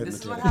reacted. stop and hitting this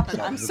the is what table. happened."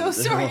 Stop I'm hitting so the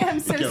sorry. table. I'm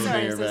so Killing me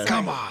sorry. here, I'm so man.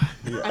 sorry. Come on.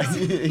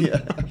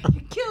 Yeah.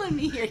 You're killing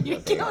me here. You're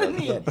killing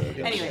me.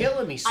 Anyway,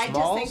 killing me, I just think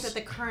Smalls. that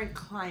the current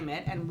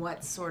climate and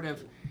what sort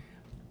of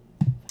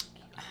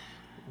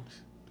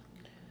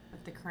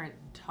the current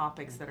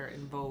topics that are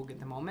in vogue at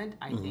the moment,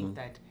 I think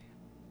that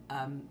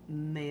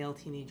male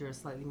teenager is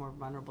slightly more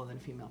vulnerable than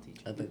female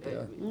teacher. I think they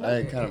are.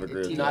 I kind of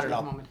agree with Not that. at the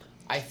all. moment.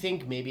 I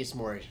think maybe it's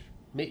more.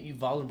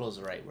 Vulnerable is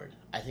the right word.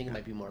 I think it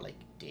might be more like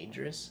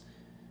dangerous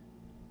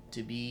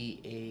to be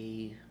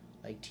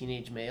a like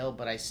teenage male,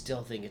 but I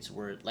still think it's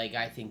worth. Like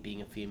I think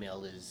being a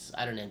female is.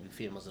 I don't envy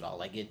females at all.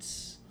 Like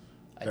it's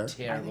a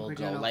Fair. terrible we're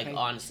go. doing Like okay.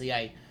 honestly,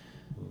 I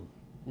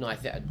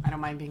I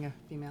don't mind being a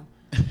female.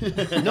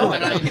 no,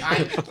 and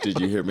I Did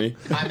you hear me?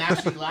 I'm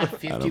actually glad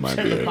 50% don't mind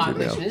of the being a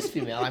population female. is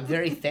female. I'm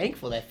very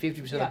thankful that 50%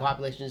 of Yeah. the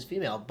population is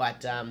female.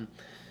 But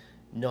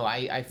no,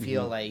 I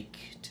feel like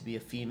to be a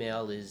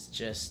female is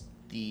just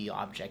the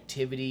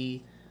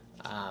objectivity.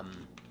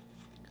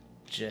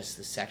 just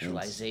the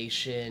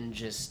sexualization,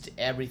 just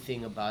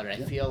everything about it. I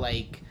Yeah. feel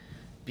like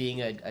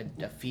being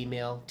a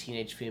female,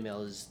 teenage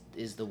female,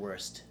 is the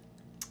worst.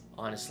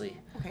 Honestly,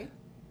 Okay.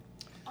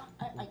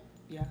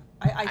 Yeah.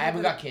 I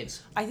haven't got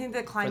kids. I think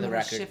the climate has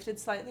record. shifted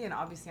slightly, and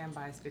obviously I'm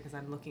biased because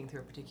I'm looking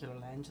through a particular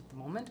lens at the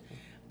moment.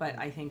 But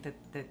I think that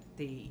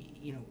the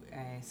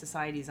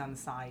society's on the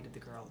side of the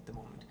girl at the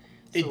moment.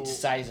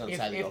 Society's on the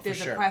side of the girl, If for there's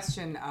sure. a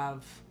question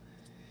of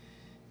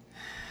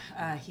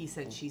he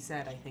said, she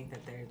said, I think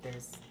that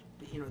there's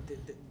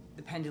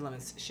the pendulum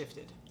has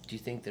shifted. Do you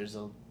think there's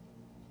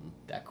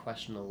that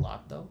question a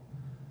lot though?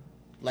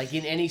 Like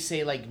in any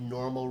say like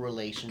normal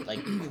relation,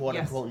 like quote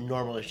Yes. unquote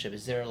normal relationship,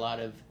 is there a lot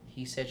of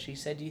he said she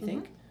said? Do you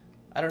think?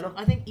 I don't know.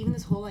 I think even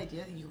this whole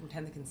idea that you can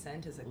pretend the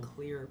consent is a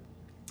clear,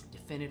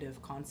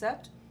 definitive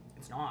concept,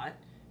 it's not,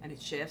 and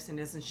it shifts and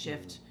doesn't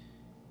shift.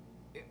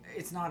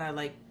 It's not a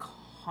like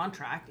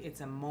contract.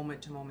 It's a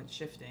moment to moment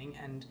shifting,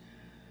 and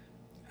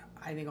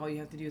I think all you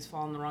have to do is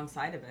fall on the wrong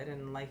side of it,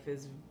 and life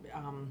is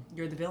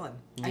you're the villain.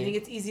 I Yeah. think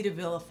it's easy to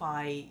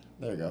vilify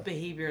There you go.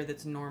 behavior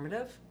that's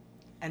normative,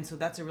 and so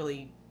that's a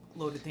really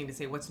loaded thing to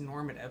say. What's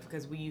normative?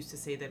 Because we used to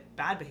say that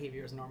bad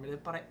behavior is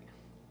normative, but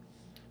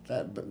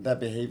That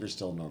behavior's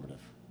still normative.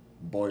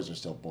 Boys are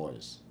still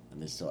boys,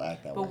 and they still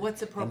act that way. But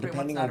what's appropriate, And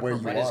depending what's on not where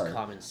appropriate? you What is are,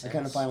 common I kind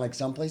sense? of find like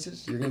some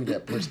places you're gonna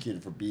get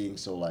persecuted for being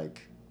so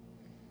like,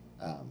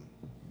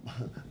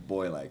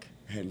 boy-like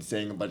and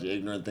saying a bunch of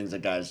ignorant things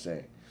that guys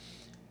say.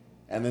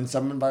 And then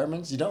some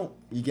environments you don't.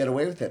 You get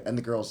away with it, and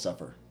the girls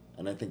suffer.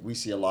 And I think we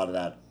see a lot of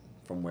that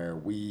from where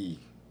we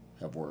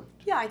have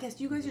worked. Yeah, I guess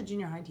you guys are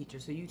junior high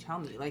teachers, so you tell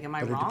me. Like, am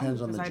I But it wrong?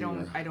 depends on Because the I don't.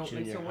 junior- I don't. Like,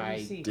 Junior so what do high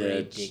you see? Did-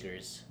 grave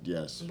diggers.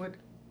 Yes. What?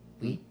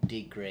 We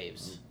dig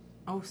graves.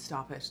 Oh,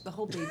 stop it! The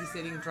whole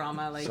babysitting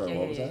drama, like, Sorry, yeah,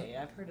 what was yeah, that?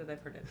 yeah, I've heard it.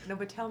 I've heard it. No,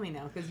 but tell me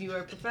now, because you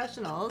are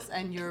professionals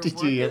and your Did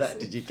work you hear is- that?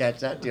 Did you catch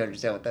that? Do you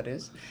understand what that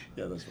is?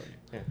 Yeah, that's funny.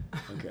 Yeah.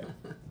 Okay.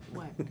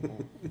 What?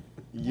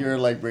 You're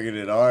like bringing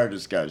in our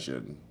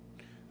discussion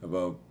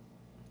about,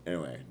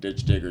 anyway,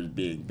 ditch diggers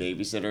being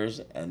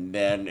babysitters, and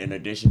then in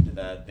addition to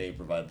that, they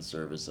provide the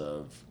service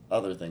of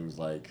other things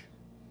like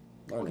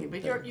learning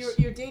Okay, but things.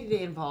 you're day to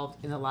day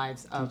involved in the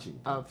lives Teaching.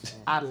 of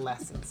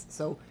adolescents,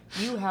 so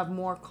you have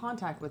more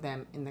contact with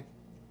them in the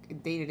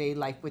day to day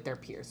life with their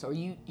peers. So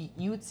you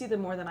would see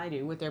them more than I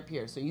do with their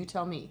peers. So you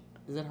tell me,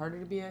 is it harder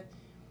to be a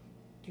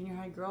junior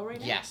high girl right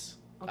now? Yes,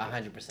 Okay.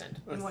 100%.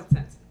 In what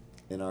sense?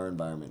 In our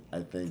environment,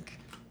 I think,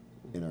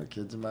 in our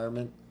kids'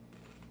 environment,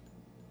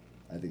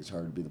 I think it's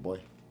harder to be the boy.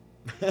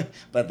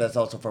 But that's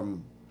also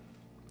from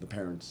the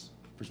parents'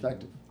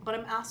 perspective. But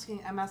I'm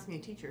asking a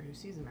teacher who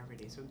sees them every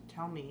day. So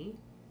tell me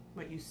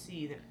what you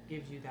see that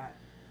gives you that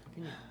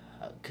opinion.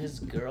 Because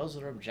girls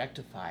are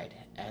objectified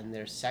and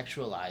they're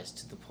sexualized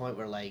to the point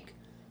where, like,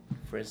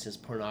 for instance,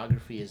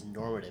 pornography is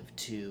normative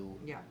to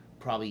Yeah.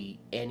 probably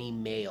any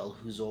male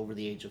who's over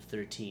the age of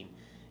 13.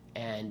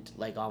 And,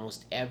 like,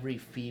 almost every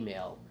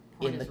female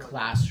Porn in the is really-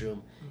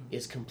 classroom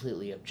is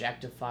completely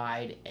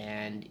objectified,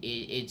 and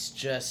it's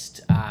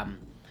just,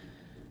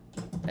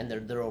 and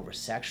they're over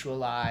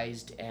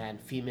sexualized, and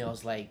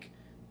females, like,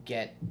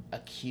 get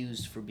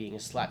accused for being a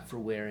slut for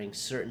wearing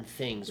certain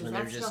things Does when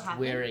that they're still just happen?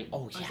 wearing.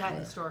 Oh Or is yeah. that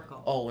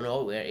historical? Oh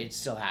no, it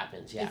still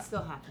happens. Yeah. It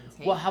still happens.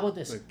 Hey? Well, how about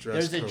this? Like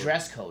dress There's a code.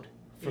 dress code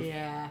for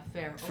yeah,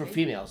 fair. for Okay.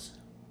 females.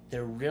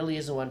 There really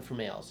isn't one for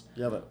males.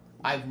 Yeah, but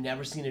I've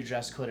never seen a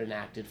dress code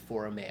enacted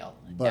for a male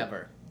But-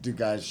 ever. do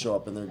guys show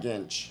up in their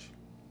ginch?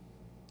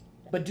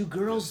 But do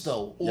girls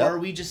though, or Yep. are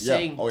we just Yeah.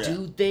 saying Oh, yeah.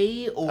 do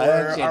they, or I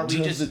actually are we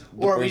just- just,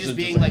 the or are we person just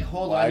being like, like,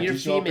 hold "Why'd on, you're you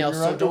show up in female, your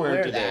so don't underwear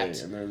wear today?"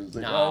 that. And then it's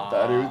like, No. oh, I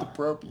thought it was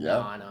appropriate.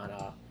 Yeah.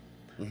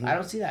 No. Mhm. I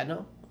don't see that.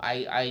 No,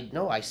 I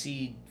know. I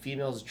see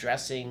females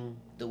dressing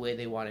the way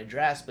they want to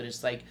dress, but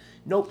it's like,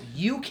 nope,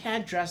 you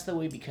can't dress that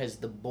way because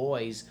the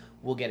boys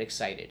will get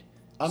excited.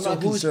 I'm So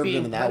not who's conservative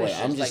being in that way. punished?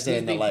 I'm It's just like, saying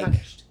who's that, being like,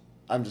 punished?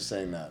 I'm just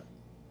saying that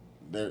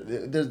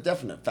there's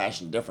definite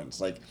fashion difference.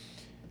 Like,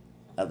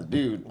 as a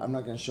dude, I'm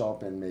not gonna show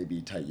up in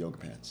maybe tight yoga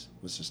pants.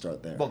 Let's just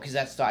start there. Well, because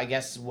that's I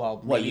guess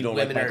What, maybe you don't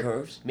like women my are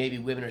curves? maybe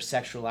women are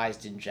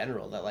sexualized in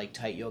general. That like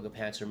tight yoga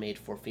pants are made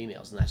for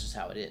females, and that's just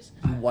how it is.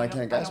 Why I don't-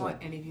 can't guys I don't wear?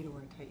 want any of you to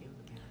wear tight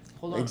yoga pants.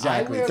 Hold on,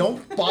 Exactly. I wear,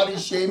 Don't body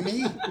shame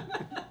me.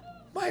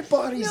 My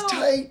body's No,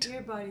 tight.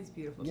 Your body's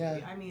beautiful. Yeah.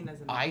 Baby. I mean, as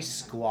a I man.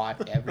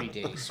 squat every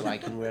day so I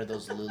can wear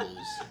those Lulus.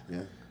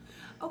 Yeah.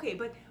 Okay,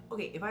 but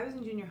if I was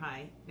in junior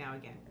high, now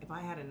again, if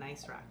I had a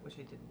nice rack, which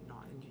I did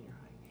not in junior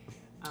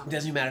high. It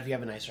doesn't even matter if you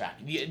have a nice rack.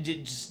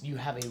 You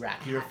have a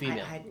rack. You're a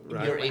female. I had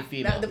Right. You're no a rack.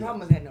 female. The problem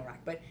was I had no rack,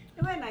 but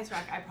if I had a nice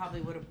rack, I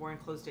probably would have worn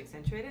clothes to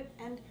accentuate it,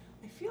 and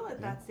I feel at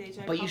that stage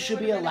I But you probably should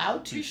would be have been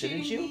allowed to,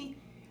 shouldn't you? appreciating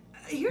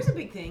here's a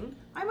big thing.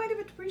 I might have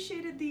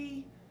appreciated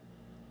the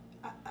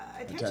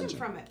attention Attention.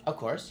 from it. Of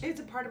course. It's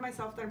a part of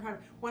myself that I'm proud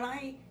of.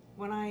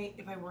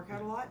 If I work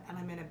out a lot and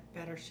I'm in a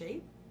better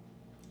shape,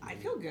 I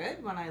feel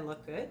good when I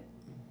look good.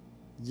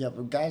 Yeah,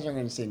 but guys aren't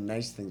gonna say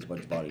nice things about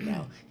your body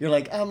now. You're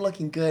like, I'm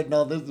looking good and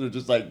all this. They're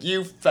just like,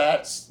 you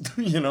fat, such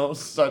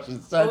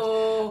and such.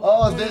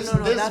 No, this that's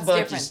about your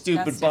different.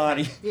 stupid That's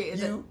body. different.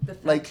 Yeah, You the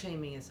fat like,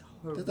 shaming is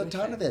horrific. There's a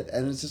ton of it,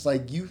 and it's just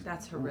like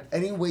That's horrific.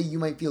 Any way you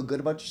might feel good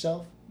about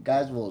yourself,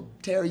 guys will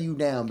tear you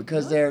down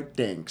because they're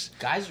dinks.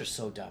 Guys are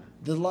so dumb.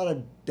 There's a lot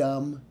of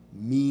dumb,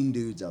 mean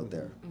dudes out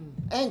there,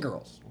 and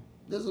girls.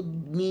 There's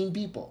mean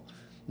people,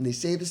 and they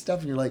say this stuff,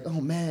 and you're like, oh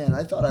man,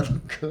 I thought I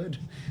looked good,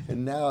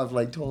 and now I've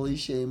like totally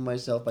shamed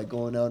myself by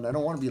going out, and I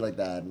don't want to be like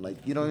that, and like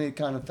it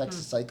kind of affects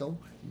the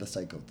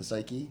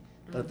psyche,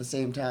 but at the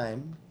same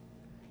time,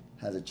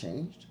 has it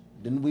changed?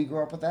 Didn't we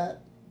grow up with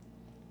that?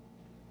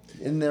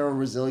 Isn't there a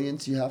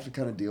resilience you have to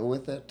kind of deal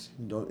with it?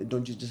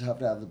 Don't you just have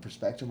to have the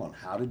perspective on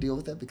how to deal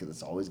with it because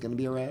it's always going to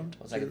be around?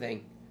 What's like a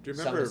thing? Do you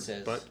Someone remember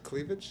says- butt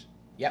cleavage?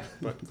 Yep.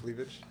 Butt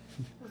cleavage?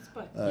 What's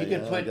butt? You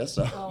can put- I guess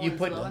so. Oh, You it's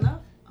put- low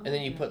enough? And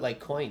then you Oh, put like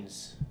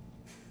coins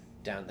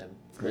down them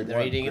when Grade they're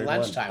one, eating at grade one.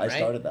 lunchtime, I right?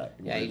 started that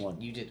in Yeah, grade one.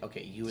 you did.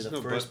 Okay, you were There's the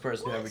no first butt-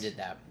 person who ever did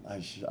that. I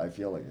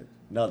feel like it.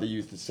 No, they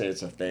used to say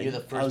it's a thing. You're the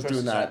first I was doing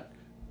person to that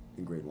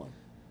in grade one.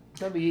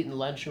 Remember you eating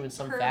lunchroom and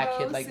some fat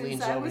kid like Pervo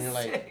leans since I over was and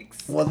you're like,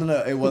 6. It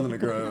wasn't a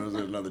girl. It was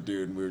another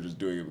dude, and we were just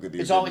doing it because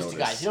it's always the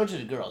guys. You don't do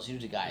the girls. You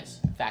do the guys,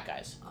 fat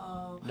guys.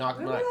 Oh, Knock,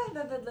 remember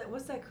knock. that,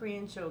 what's that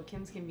Korean show,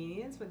 Kim's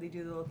Convenience, where they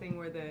do the little thing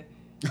where the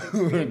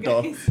Korean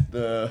guys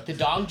the The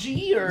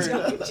dongji or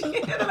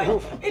and I'm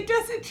like, it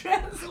doesn't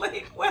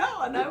translate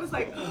well, and I was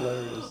like,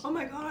 Hilarious. oh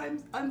my god,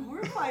 I'm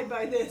horrified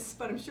by this,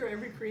 but I'm sure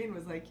every Korean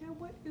was like, yeah,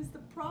 what is the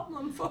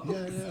problem, folks?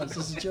 yeah, it's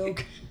just a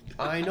joke.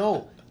 I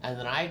know. And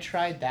then I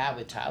tried that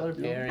with Tyler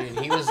Perry, and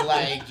he was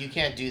like, "You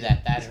can't do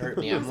that. That hurt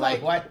me." I'm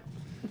like, "What?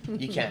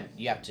 You can't.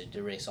 You have to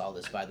erase all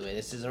this." By the way,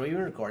 this is. Are we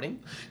even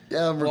recording?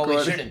 Yeah, I'm Well, recording.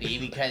 we shouldn't be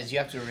because you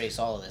have to erase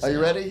all of this. Are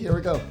you ready? Here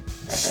we go.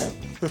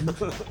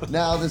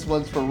 Now this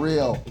one's for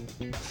real.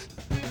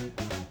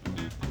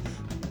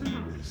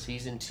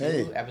 Season 2,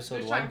 Hey.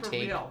 episode This 1, time for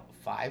take real.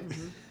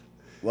 5.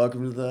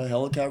 Welcome to the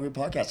Hello Calgary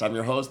podcast. I'm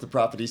your host, the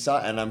Prophet Esau,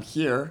 and I'm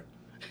here,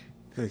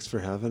 Thanks for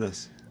having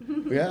us.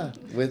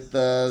 with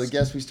the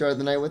guest we started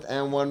the night with,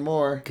 and one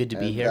more. Good to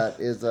be And here. That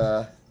is,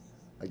 I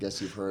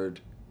guess you've heard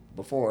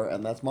before,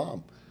 and that's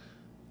Mom.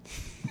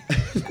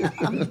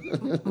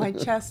 My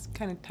chest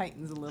kind of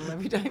tightens a little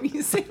every time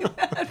you say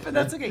that, but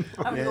that's okay.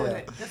 I'm gonna go with Yeah.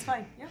 it. That's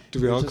fine. Yeah. Do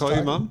we We're all just call you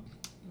talking. Mom?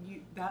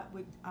 That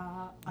would.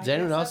 I Does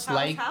anyone guess else that's how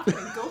like- it's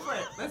happening. Go for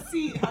it. Let's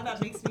see how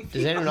that makes me feel.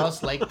 Does anyone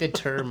else like the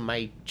term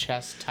 "my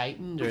chest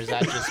tightened," or is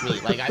that just me?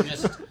 Like, I'm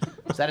just.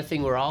 Is that a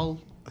thing we're all?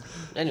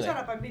 Anyway. Shut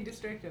up! I'm being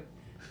restrictive.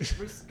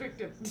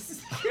 Restrictive.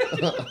 It's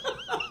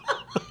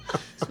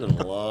been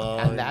a long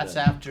And that's day.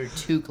 after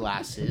 2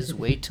 glasses.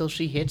 Wait till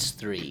she hits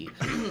 3.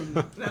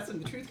 That's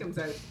when the truth comes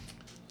out,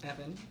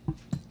 Evan.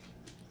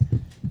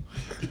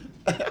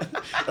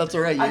 That's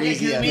all right. You're Okay,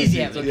 easy. you're Evan.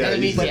 easy, Evan. Yeah,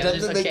 I'm easy, but Evan.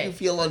 doesn't It's it make okay. you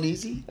feel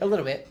uneasy? A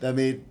little bit. That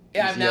made.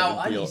 Yeah, I'm Easy now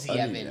Evan feel uneasy,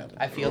 Evan.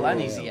 I feel Oh,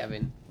 uneasy, yeah.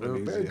 Evan. We're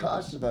very Uneasy,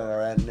 cautious about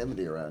our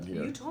anonymity around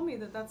here. You told me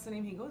that that's the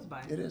name he goes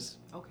by. It is.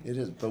 Okay. It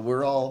is. But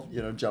we're all,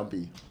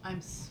 jumpy.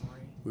 I'm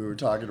sorry. We were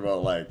talking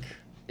about like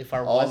If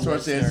our all one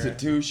sorts of listener-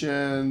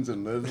 institutions,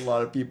 and there's a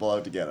lot of people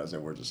out to get us,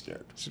 and we're just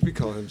scared. Should we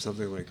call him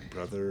something like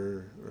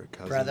brother or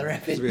cousin? Brother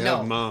Evan? 'Cause we No.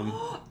 have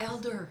Mom,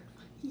 Elder.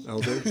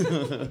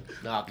 elder,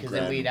 No, because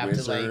then we'd have to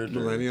Wizard. like.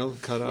 millennial,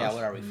 cut off. Yeah,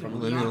 what are we from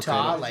Millennial Utah?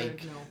 cut off.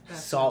 Like No,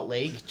 that's Salt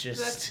Lake? That's,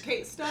 Just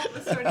okay, stop.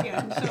 Let's start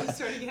again. No,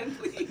 start again,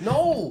 please.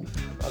 no.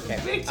 Okay.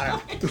 Big All time.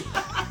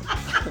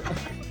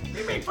 right.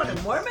 We made fun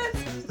of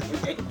Mormons. We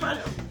made fun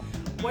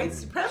of white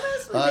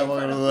supremacists. We Hi, made welcome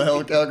fun to of the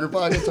Hello Calgary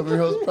podcast. I'm your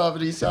host,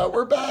 Prophet Esau.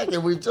 We're back,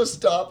 and we've just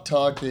stopped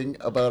talking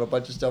about a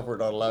bunch of stuff we're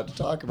not allowed to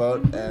talk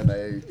about, and I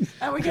And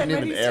we're couldn't getting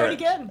ready even to air start it.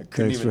 again. I couldn't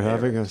Thanks even for air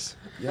having it. us.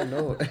 Yeah,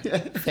 no.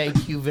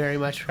 Thank you very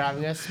much for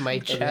having us. My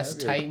chest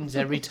you. tightens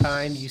every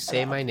time you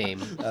say my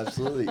name.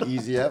 Absolutely.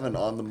 Easy Evan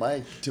on the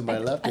mic to my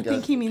left. I We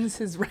think got he means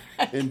his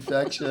rack.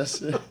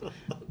 infectious.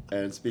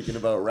 And speaking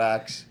about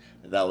racks,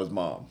 that was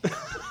Mom.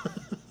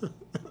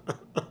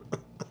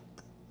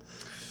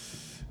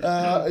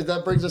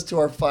 That brings us to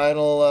our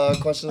final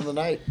question of the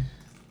night.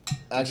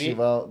 Actually,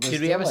 well, there's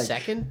Did we still, have a like-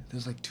 second?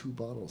 There's like 2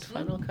 bottles.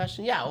 Final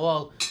question? Yeah,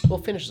 well, we'll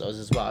finish those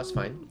as well. It's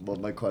fine. Well,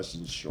 my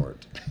question's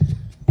short.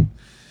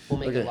 We'll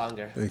make Okay. it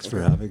longer. Thanks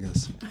for having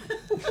us.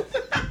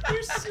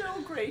 You're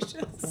so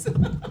gracious.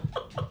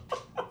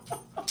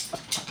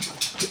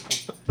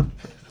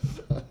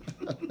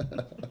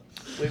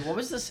 Wait, what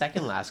was the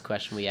second last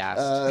question we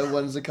asked?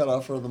 When's the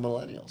cutoff for the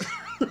millennials?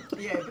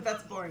 Yeah, but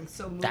that's boring.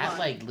 So move That on.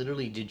 like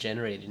literally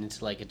degenerated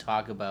into like a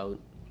talk about.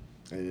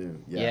 Yeah.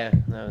 Yeah,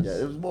 that was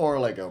Yeah, it was more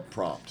like a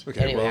prompt.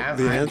 Okay, Anyway, well, I'm-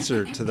 the I'm-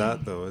 answer to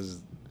that though is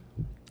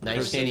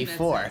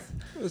 1984.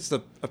 it's a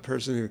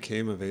person who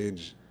came of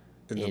age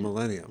in the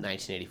millennium.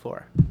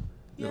 1984.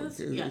 Yeah, No, that's-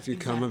 if yeah, you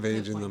come of exactly.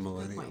 age Good in the point, good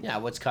millennium. point. Yeah,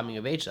 what's coming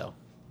of age though?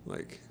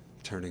 Like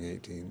turning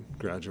 18,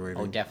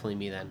 graduating. Oh, definitely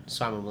me then.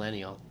 So I'm a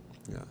millennial.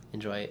 Yeah.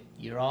 Enjoy it.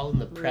 You're all in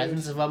the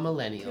presence of a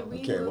millennial. Could we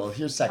Okay, move well,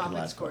 here's second topics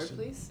last forward, question.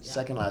 please? Yeah.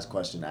 Second last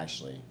question,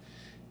 actually,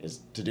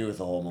 is to do with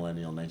the whole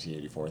millennial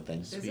 1984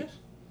 thing. Is it?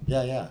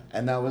 Yeah.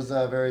 And that was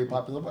a very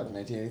popular book,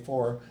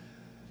 1984.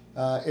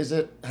 Has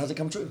it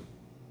come true?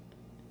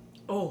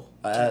 Oh,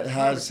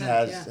 has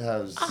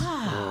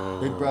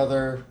 100%, Big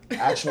Brother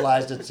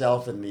actualized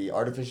itself in the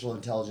artificial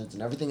intelligence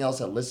and everything else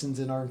that listens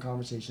in our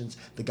conversations,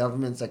 the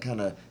governments that kind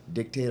of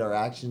dictate our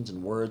actions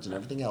and words and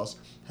everything else,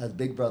 has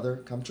Big Brother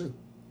come true?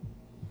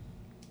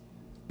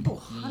 Oh,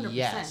 100%.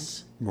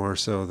 Yes. More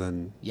so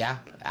than Yeah,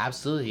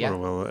 absolutely. Yeah.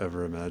 Orwell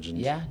ever imagined.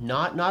 Yeah,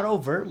 not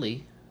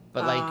overtly,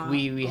 but like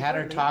we had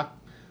our overtly? talk.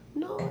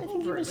 No, I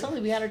think even subtly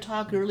we had our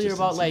talk earlier Just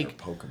about instead of like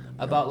poking them,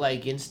 about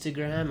like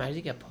Instagram. I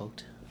did get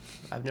poked.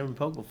 I've never been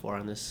poked before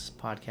on this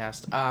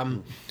podcast.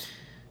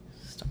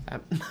 Stop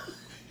that.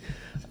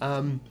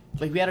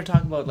 Like we had to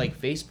talk about like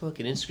Facebook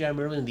and Instagram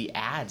earlier and the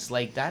ads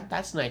like that's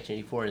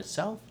 1984 in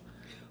itself.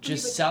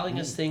 Just but- selling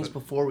us things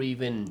before we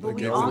even But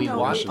we Again, all we know.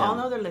 watch We all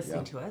them. know they're listening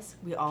Yeah. to us.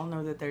 We all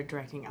know that they're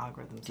directing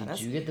algorithms at Did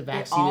us. you get the They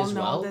vaccine all as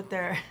know well? that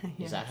they're.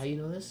 Is that how you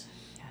know this?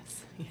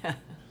 Yes. Yeah.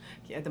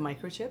 Yeah. The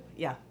microchip.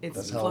 Yeah. It's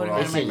That's how floating we're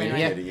all around my brain right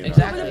now. communicating in our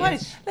exactly. But the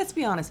brains. point is, let's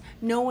be honest.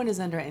 No one is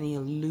under any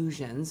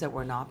illusions that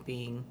we're not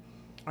being,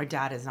 our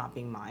data is not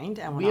being mined,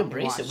 and we're We not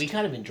embrace it. watched. We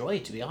kind of enjoy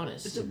it, to be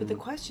honest. But the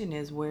question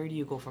is, where do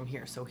you go from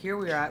here? So here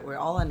we're at. We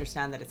all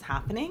understand that it's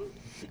happening.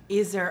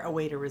 Is there a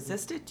way to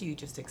resist it? Do you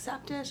just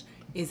accept it?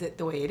 Is it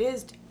the way it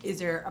is? Is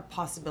there a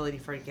possibility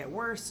for it to get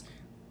worse?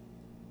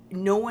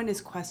 No one is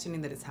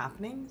questioning that it's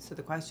happening. So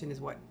the question is,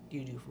 what do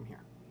you do from here?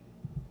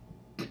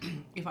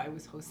 If I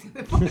was hosting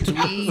the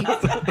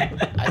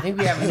podcast, I think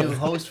we have a new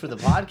host for the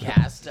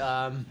podcast.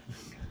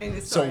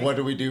 So what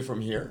do we do from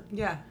here?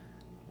 Yeah.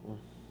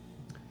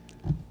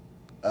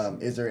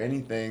 Is there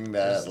anything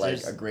that There's-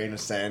 like a grain of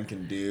sand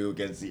can do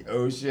against the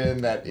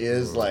ocean that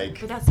is like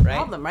But that's the Right?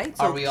 problem, right?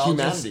 Are we all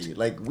humanity? just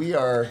Like we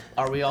are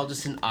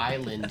just an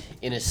island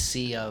in a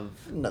sea of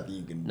nothing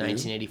you can do.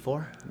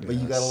 1984? But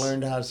you got to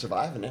learn how to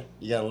survive in it.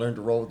 You got to learn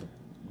to roll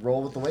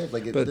with the wave.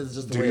 Like But this is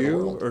just the do way of the you,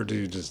 world. or do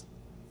you just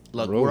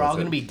Look, roll we're all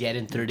with going to it? be dead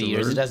in 30 To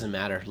years. learn? It doesn't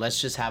matter. Let's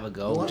just have a You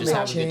go. wanna Just make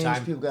have a good change,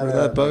 time. people or gotta,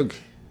 that bug?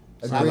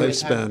 like, My Have a good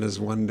lifespan time. is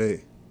one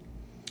day.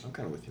 I'm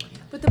kind of with you.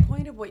 But the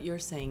point of what you're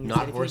saying is Not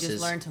that if you horses.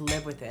 just learn to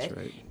live with it, That's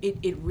right.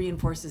 it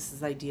reinforces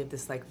this idea of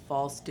this like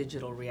false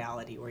digital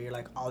reality where you're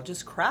like, I'll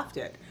just craft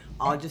it.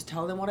 I'll just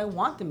tell them what I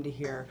want them to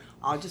hear.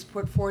 I'll just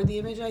put forward the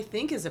image I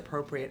think is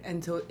appropriate.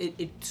 And so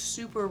it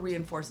super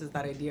reinforces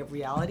that idea of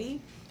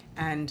reality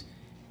and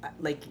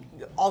like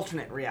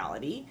alternate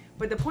reality.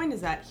 But the point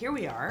is that here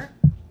we are.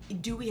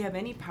 Do we have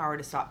any power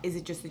to stop? Is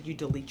it just that you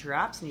delete your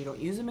apps and you don't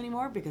use them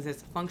anymore because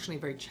it's functionally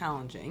very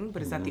challenging,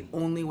 but is that the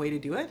only way to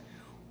do it?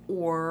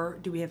 Or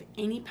do we have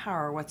any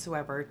power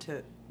whatsoever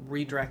to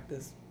redirect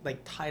this like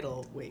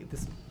tidal wave,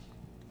 this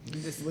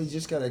We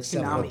just gotta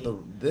accept Tsunami.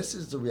 what this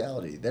is the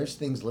reality. There's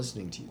things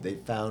listening to you. They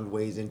found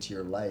ways into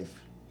your life,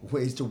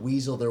 ways to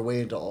weasel their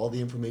way into all the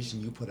information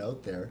you put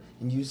out there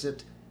and use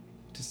it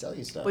to sell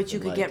you stuff. But you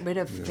And, could like, get rid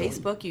of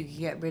Facebook, you could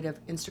get rid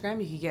of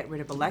Instagram, you could get rid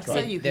of Alexa,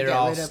 Right. you could They're get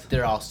all rid of.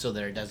 they're all still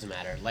there. It doesn't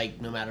matter.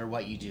 Like no matter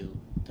what you do,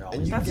 they're always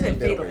And you That's get a a bit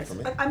bit away fatalist. from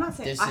it. But I'm not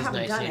saying This I is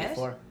haven't done it.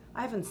 1984.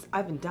 I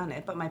haven't done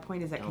it. But my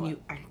point is that Know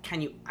can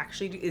you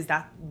actually do? Is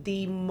that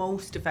the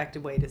most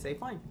effective way to say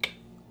fine?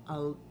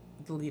 I'll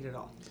delete it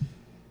all.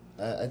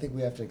 I think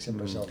we have to accept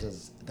ourselves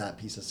as that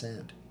piece of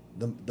sand.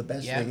 The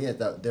best Yeah. thing is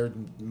that they're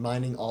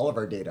mining all of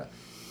our data.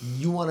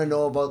 You want to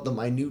know about the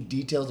minute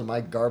details of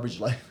my garbage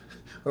life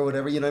or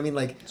whatever, you know what I mean?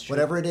 Like, true.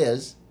 whatever it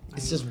is,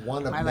 it's just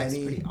one of My life's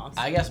many. pretty awesome.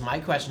 I guess my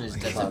question is,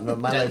 does it, No,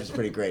 my life is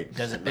pretty great.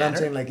 Does it But I'm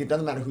matter? saying, like, it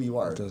doesn't matter who you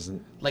are. It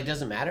doesn't. like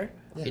doesn't matter?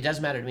 Yeah. It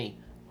doesn't matter to me.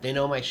 They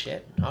know my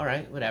shit. All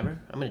right, whatever.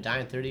 I'm gonna die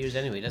in 30 years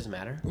anyway. It doesn't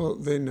matter. Well,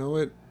 they know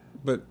it,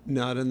 but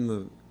not in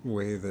the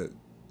way that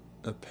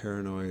a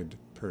paranoid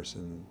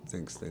person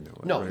thinks they know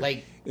it. No, right?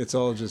 like- it's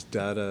all just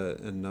data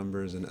and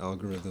numbers and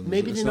algorithms.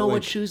 Maybe It's they not know what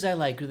like- shoes I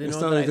like, or they It's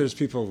know not that like I- there's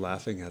people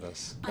laughing at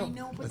us. I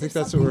know, but I think there's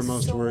that's what we're something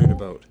most so worried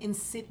about.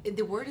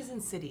 The word is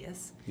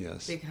insidious.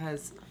 Yes.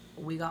 Because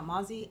we got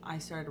Mozzie. I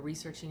started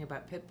researching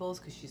about pit bulls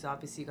because she's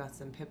obviously got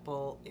some pit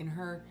bull in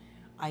her.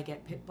 I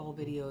get pit bull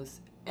videos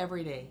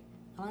every day.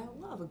 And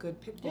I love a good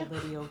pit bull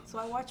video. So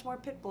I watch more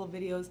pit bull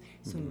videos.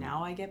 So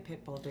now I get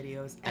pit bull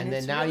videos. And then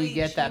it's now really you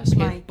get that changed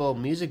my- Pitbull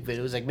music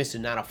videos like Mr.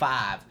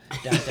 905.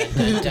 Dun,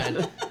 dun, dun,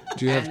 dun.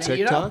 Do you have And then,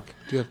 you know- TikTok?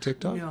 Do you have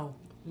TikTok?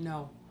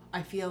 No.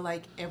 I feel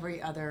like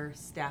every other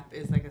step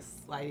is like a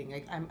sliding.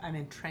 Like I'm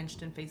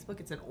entrenched in Facebook.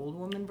 It's an old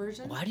woman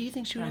version. Why do you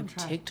think she would I'm have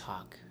trying.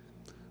 TikTok?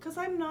 Because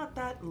I'm not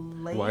that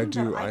lame. Why that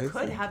do I I could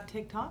think- have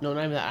TikTok. No, not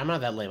even that. I'm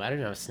not that lame. I don't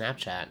even have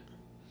Snapchat.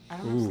 I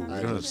don't Ooh, have you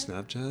Snapchat don't have either.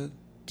 Snapchat?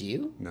 Do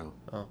you? No.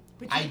 Oh.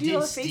 But you I do did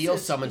have steal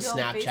faces. someone's You do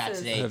have Snapchat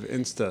faces. I today. have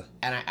Insta.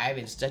 And I have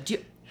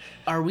Insta.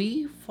 Are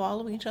we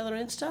following each other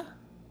on Insta?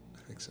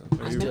 I think so.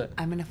 Let's Are do you? it.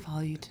 I'm gonna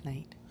follow you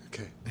tonight.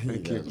 Okay.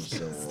 Thank you. guys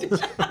are so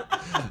old.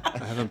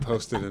 I haven't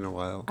posted in a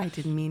while. I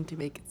didn't mean to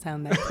make it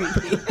sound that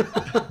creepy.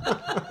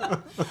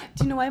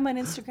 Do you know why I'm on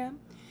Instagram?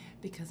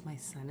 Because my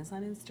son is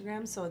on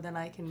Instagram, so then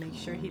I can make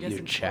sure he doesn't.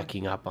 You're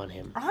checking up on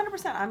him.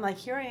 100%. I'm like,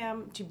 here I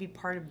am to be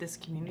part of this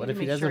community. What to if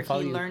he make doesn't sure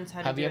follow he you? learns how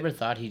to Have do you it. ever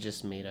thought he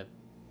just made a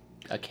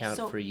account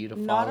So, for you to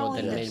not follow,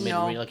 only then that- made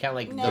no. a real account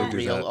like No. the Do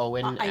real that.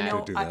 Owen? I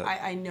know. do that.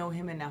 I know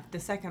him enough. The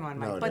second one,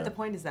 Mike. No, but no. the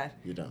point is that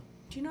You don't.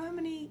 Do you know how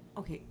many?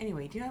 Okay.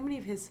 Anyway, do you know how many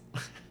of his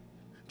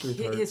Truth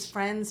his hurts.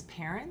 friends'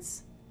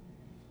 parents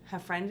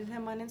have friended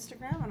him on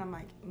Instagram? And I'm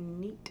like,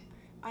 neat.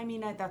 I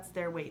mean, that's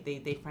their way.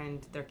 They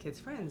friend their kids'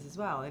 friends as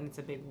well, and it's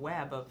a big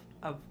web of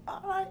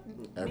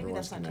maybe Everyone's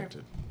that's not connected.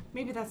 terrible.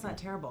 Maybe that's not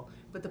terrible.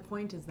 But the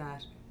point is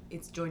that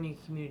it's joining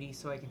a community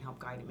so I can help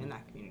guide him in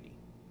that community.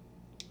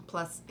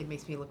 Plus, it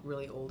makes me look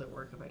really old at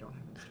work if I don't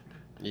have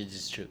Instagram. It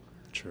is true.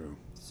 True.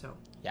 So.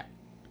 Yeah.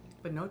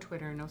 But no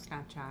Twitter, no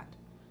Snapchat.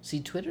 See,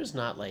 Twitter's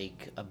not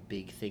like a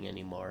big thing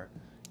anymore.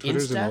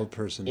 Twitter's an old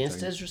person thing.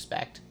 Insta's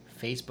respect.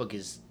 Facebook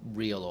is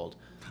real old.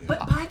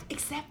 But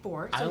except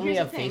for I so only here's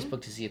have the thing.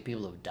 Facebook to see if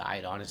people have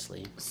died,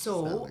 honestly.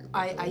 So Sound like a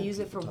bunch of I old use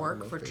it for people work,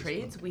 talking for about Facebook.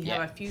 trades. We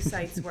Yeah. have a few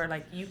sites where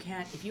like you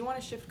can't, if you want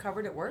to shift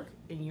covered at work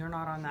and you're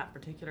not on that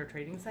particular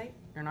trading site,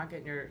 you're not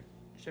getting your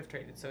shift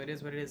traded. So it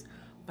is what it is.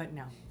 But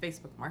no,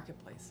 Facebook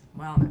Marketplace.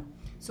 Well, no.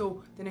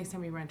 So the next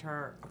time we rent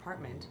our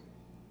apartment,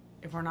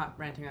 if we're not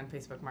renting on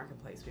Facebook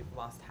Marketplace, we've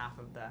lost half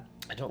of the.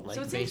 I don't like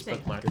So it's Facebook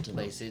interesting.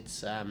 Marketplace.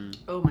 It's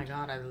Oh my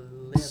God, I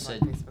live it's on a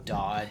Facebook.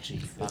 dodgy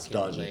fucking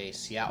dodgy.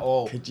 place. Yeah.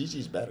 Oh,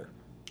 Kijiji's better.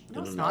 No,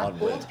 in it's an not.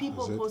 odd way. Old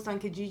people Is it? post on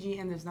Kijiji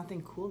and there's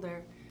nothing cool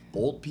there.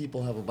 Old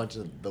people have a bunch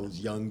of those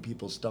young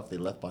people stuff they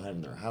left behind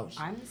in their house.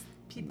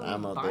 People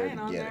I'm out there buying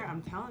to on get there. it.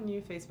 I'm telling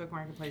you, Facebook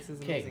Marketplace is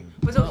 'Kay. amazing.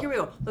 But so Well- here we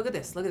go. Look at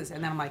this. And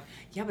then I'm like,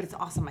 yeah, but it's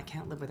awesome. I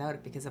can't live without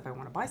it because if I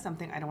want to buy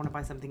something, I don't want to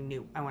buy something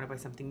new. I want to buy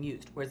something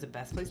used. Where's the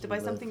best place to buy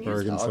something used?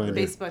 Bargain Finder.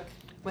 Facebook.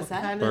 What's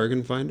that?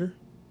 Bargain Finder?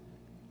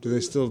 Do they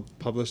still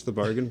publish the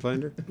Bargain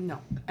Finder? No.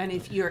 And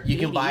if you're You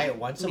can 80, buy it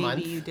once a maybe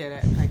month. you did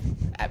it. Like,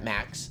 at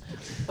max.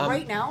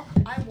 right now,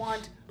 I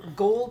want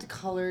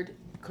gold-colored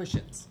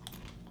cushions.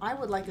 I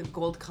would like a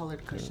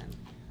gold-colored cushion.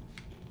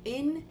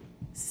 In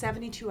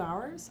 72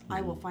 hours,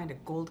 I will find a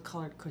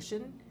gold-colored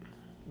cushion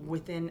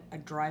within a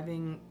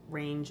driving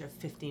range of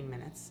 15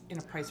 minutes in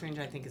a price range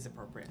I think is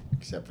appropriate.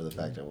 Except for the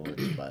fact I wanted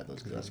to buy those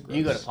because that's gross.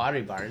 You go to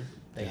Pottery Barn.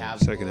 They have.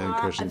 Secondhand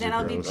And cushions then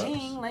are I'll be gross.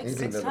 paying like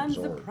Anything 6 that times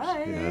the absorbs.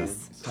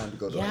 price. It's time to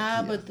go to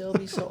Yeah, IKEA. but they'll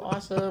be so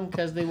awesome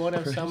because they won't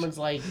have someone's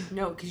like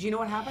No, because you know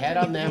what happens head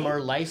when on you them pay? or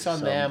lice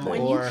on them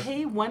Something. When or. you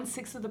pay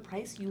 1/6 of the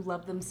price, you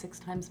love them 6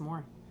 times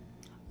more.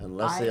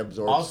 Unless they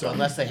absorb Also, stuff,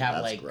 unless they have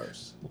that's like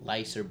gross.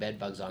 lice or bed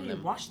bugs on You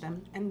them. wash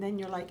them, and then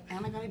you're like,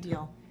 and I got a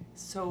deal.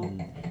 So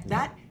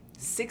that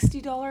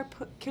 $60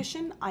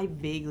 cushion, I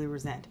vaguely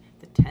resent.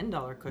 The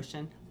 $10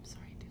 cushion, I'm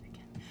sorry, I did it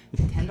again.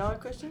 The $10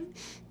 cushion.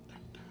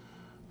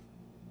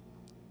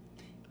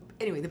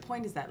 Anyway, the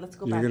point is that let's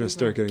go You're back. going to into-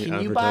 start getting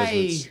Can you buy-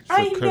 advertisements for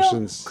I know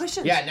cushions.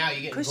 cushions. Yeah, now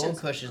you get cushions. gold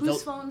cushions.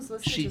 Whose They'll- phones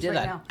listening She to us did right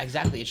that now?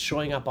 exactly. It's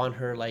showing up on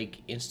her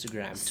like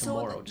Instagram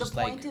tomorrow. So just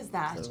the point like is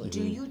that Totally.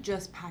 do you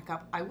just pack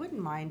up? I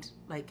wouldn't mind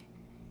like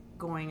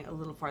going a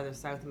little farther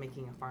south and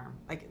making a farm.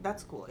 Like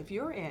that's cool. If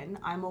you're in,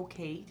 I'm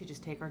okay to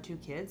just take our 2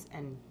 kids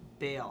and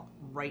bail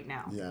right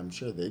now. Yeah, I'm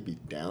sure they'd be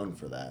down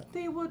for that.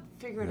 They would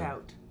figure it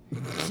out.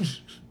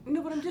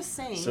 No, but I'm just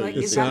saying. So like,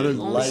 you It is that sounded,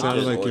 the it only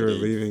sounded it like or you were they'd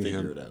leaving figure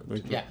him. it out.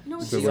 Like, Yeah. No,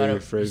 it's the just- way gotta- you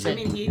phrased I it.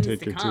 mean, he needs Take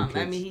to your 2 come. I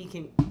kids. mean, he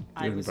can.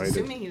 I You're was invited.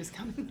 assuming he was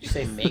coming. you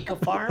say make a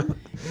farm.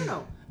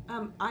 No.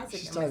 Isaac.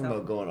 She's and talking myself.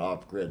 about going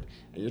off grid,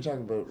 and you're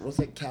talking about what's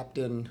that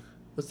Captain?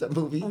 What's that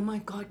movie? Oh my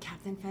God,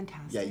 Captain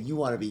Fantastic. Yeah, you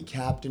want to be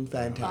Captain I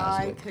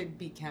Fantastic. could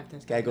be Captain.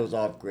 This guy goes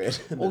off grid.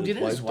 And Oh, then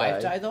didn't his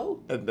wife die though?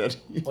 And then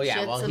Oh yeah,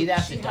 had well some- he'd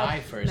have she to had die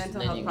first, and mental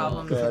then health you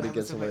problems. go. God, That he was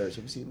gets the some way- hilarious.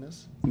 Have you seen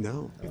this?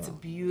 No. It's a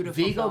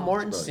beautiful. Viggo film.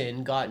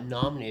 Mortensen got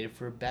nominated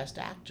for Best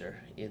Actor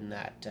in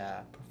that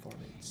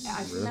performance. Yeah,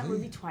 I've seen that Really?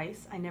 movie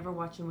twice. I never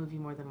watch a movie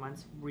more than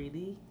once.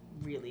 Really.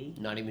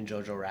 Not even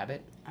Jojo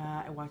Rabbit.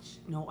 I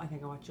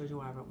think I watched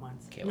Jojo Rabbit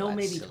once. Okay, No, well, that's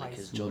maybe silly, twice.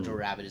 'cause Jojo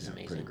Rabbit is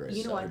amazing. pretty great.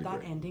 You know what? Pretty That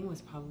great. ending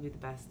was probably the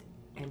best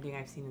ending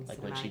I've seen in Like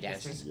cinematic when she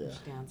dances? history. Yeah.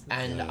 She dances.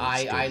 And Yeah,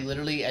 I that's good.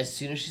 literally, as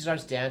soon as she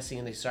starts dancing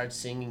and they start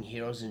singing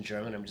Heroes in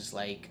German, I'm just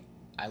like,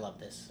 I love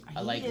this.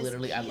 I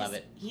love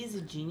it. He is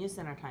a genius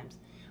in our times.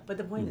 But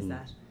the point is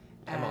that.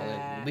 I'm all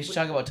in. We should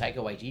talk about Taika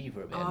Waititi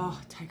for a bit. Oh,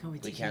 Taika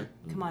Waititi. We can.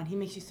 Come on, he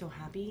makes you so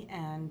happy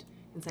and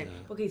inside.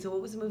 Okay, so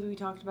what was the movie we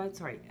talked about?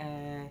 Sorry.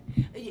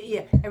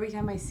 Yeah. Every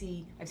time I've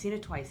seen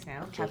it twice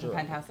now. Captain Jojo.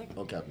 Fantastic.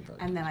 Oh, Captain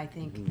Fantastic. And then I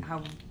think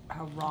how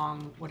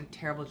wrong, what a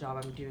terrible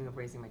job I'm doing of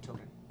raising my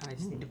children, and I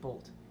just need to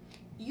bolt.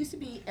 It used to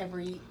be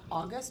every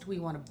August I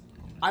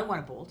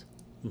want to bolt.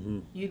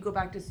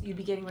 You'd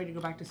be getting ready to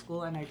go back to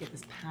school, and I'd get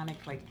this panic,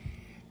 like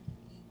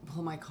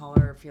pull my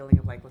collar feeling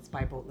of like, let's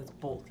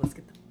bolt, let's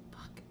get the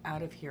fuck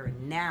out of here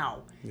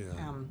now. Yeah.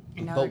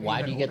 And now But they're why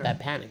do getting you get older. that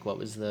panic? What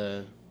was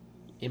the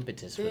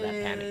impetus for that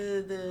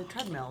panic? The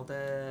treadmill,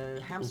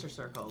 the hamster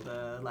circle,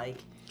 the like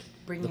The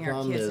bringing our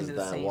problem kids is into the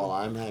that same. while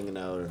I'm hanging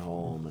out at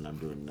home and I'm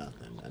doing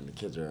nothing, and the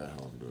kids are at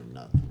home doing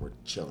nothing, we're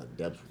chilling.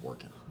 Deb's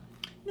working.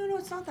 No,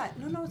 it's not that.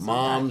 No, it's not that.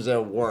 Mom's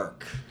at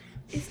work.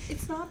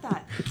 It's not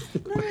that.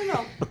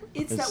 No.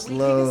 It's And that slowly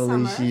week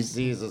of the summer. she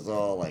sees us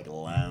all like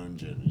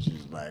lounging.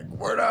 She's like,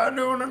 "We're not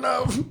doing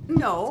enough.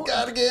 No.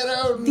 Gotta get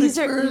out." And These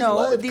are- experience no,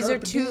 life. these are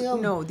Carpe two-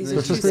 diem." no, these And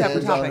are then two she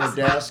separate stands on topics. her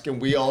desk,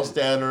 and we all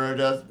stand on her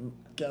desk.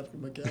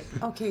 Catherine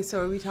McCaffrey. Okay, so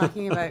are we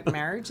talking about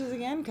marriages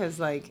again? Because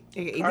like,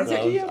 these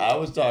are, I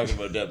was talking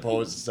about Dead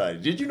Poets Society.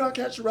 Did you not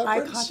catch the I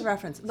reference? caught the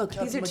reference. Look,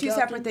 these are Captain two McCaffrey?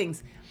 separate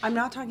things. I'm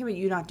not talking about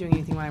you not doing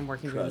anything when I'm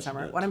working during the Crushing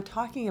summer. it. What I'm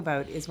talking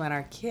about is when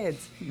our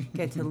kids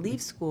get to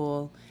leave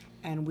school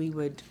and we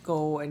would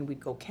go and we'd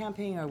go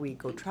camping or we'd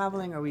go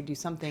traveling or we'd do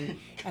something,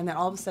 and then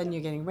all of a sudden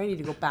you're getting ready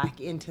to go back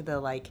into the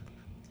like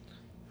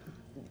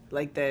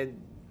the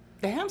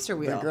hamster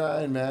wheel. The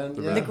grind, man.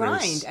 The Yeah. The rat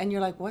grind, race. and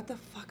you're like, what the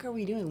fuck are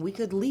we doing? We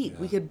could leap,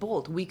 we could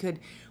bolt, we could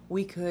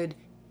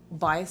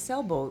buy a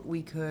sailboat,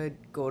 we could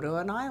go to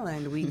an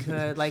island, we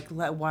could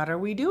what are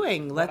we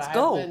doing? Let's What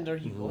go. island are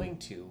you going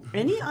to?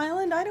 Any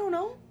island? I don't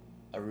know.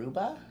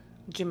 Aruba?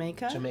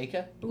 Jamaica.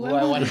 Jamaica? Ooh, Ooh,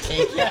 I want to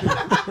take you.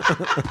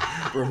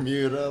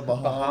 Bermuda,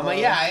 Bahama. Bahama,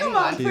 yeah. Come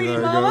on, Key pretty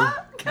Largo,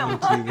 mama. Come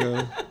on.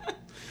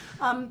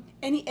 Montego.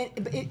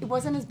 It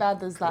wasn't as bad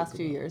those last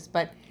few years,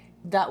 but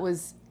that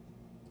was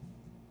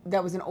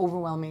an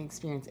overwhelming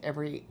experience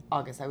every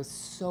August. I was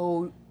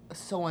so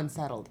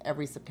unsettled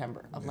every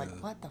September. I'm like,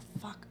 what the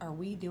fuck are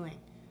we doing?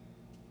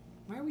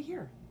 Why are we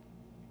here?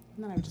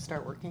 And then I would just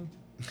start working.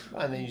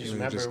 And then you just You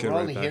remember, just get we're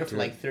right only back here to for it.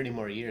 like 30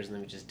 more years and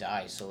then we just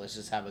die, so let's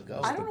just have a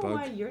go. I don't the know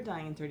bug. why you're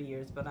dying in 30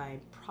 years, but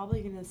I'm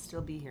probably gonna still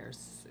be here.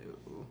 So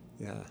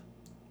Yeah.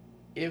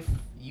 If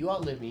you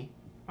outlive me,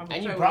 I'm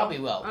and you sure I probably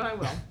will, And I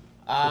will.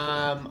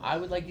 I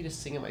would like you to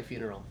sing at my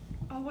funeral.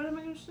 Oh, what am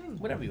I gonna sing?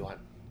 Whatever you want.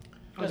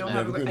 I don't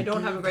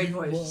matter. have a great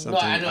voice. No,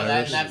 I Something know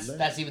that, Irish. and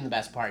that's even the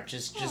best part.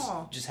 Just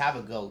Aw. have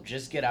a go.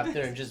 Just get up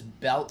there and just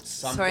belt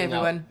something. Sorry, out.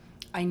 everyone.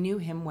 I knew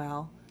him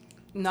well.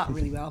 Not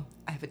really well.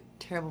 I have a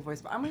terrible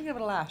voice, but I'm gonna give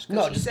it a lash. 'cause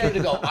No, he just said,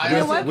 give it a go. You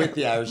know what? With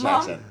the Irish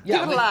Mom, accent. give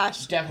it a with-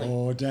 lash. Definitely.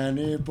 Oh,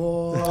 Danny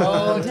boy.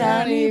 Oh,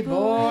 Danny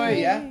boy,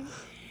 yeah.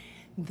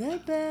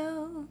 The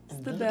bells,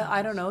 the bell.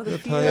 I don't know the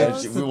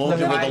pipes, fields. We won't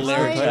give her the pipes.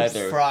 lyrics Pipes.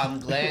 either. From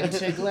Glen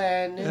to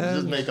Glen.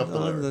 Just make up the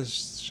On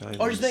lyrics. shining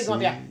Or just make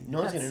one, yeah. sea. No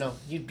one's gonna know.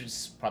 You'd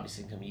just probably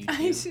sing some I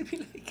YouTube. should be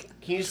like,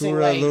 Can you sing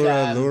Tura, like,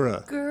 lura,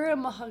 lura.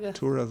 Grandma.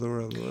 Tura,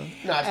 lura, lura.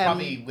 no, it's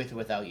probably with or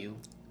without you.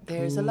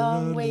 There's a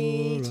long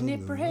way to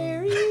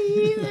Nipperary.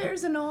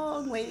 There's a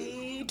long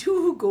way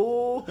to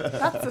go.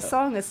 That's the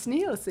song a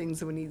snail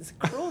sings when he's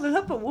crawling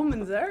up a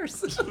woman's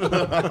arse.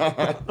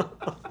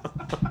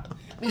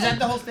 Is that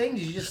the whole thing?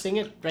 Did you just sing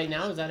it right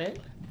now? Is that it?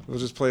 We'll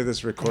just play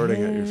this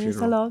recording at your There's a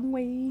funeral. long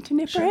way to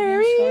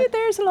Nipperary.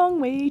 There's a long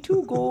way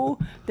to go.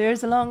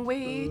 There's a long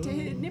way to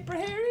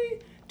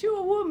Nipperary to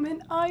a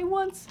woman I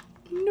once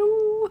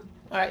knew.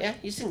 All right, yeah,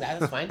 you sing that.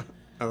 That's fine.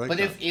 I like But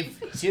that.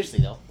 if seriously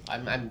though,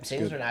 I'm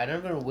saying this good. right now. I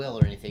don't ever will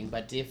or anything.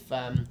 But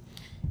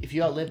if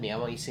you outlive me, I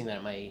want you to sing that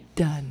at my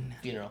Done.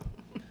 funeral.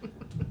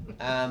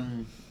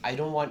 I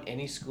don't want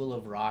any school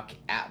of rock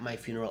at my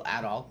funeral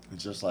at all.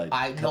 It's just like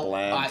I a couple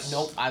amps.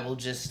 nope. I will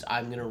just.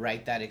 I'm gonna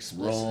write that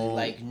explicitly. Roll,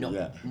 like no,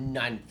 yeah.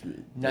 none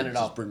at Just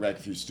all. bring back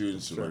a few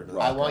students to like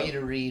rock I want out. you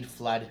to read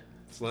Flood.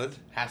 Flood?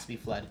 Has to be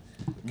Flood.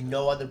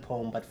 No other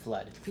poem but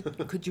Flood.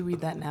 Could you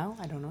read that now?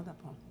 I don't know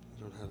that poem. I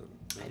don't have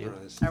it I do.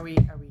 memorized. Are we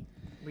going?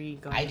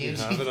 I do. You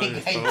Do have you it on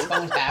think your I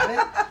phone? don't have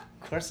it?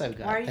 Of course I've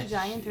got Why are it. you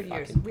dying in 30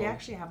 years? Fucking We poem.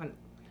 actually haven't,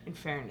 in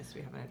fairness,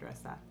 we haven't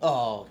addressed that.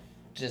 Oh,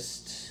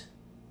 just.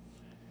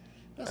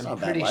 That's I'm not a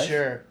bad pretty life.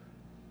 sure.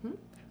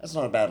 That's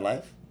not a bad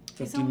life.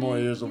 He's 15 more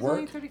only- years of he's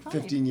only work. 35.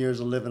 15 years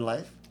of living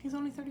life. He's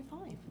only 35.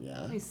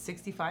 Yeah. He's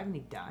 65 and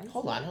he dies.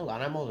 Hold on.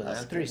 I'm older than that.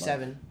 That's I'm a good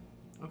 37.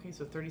 Okay,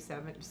 so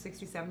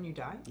 67 you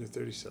die? You're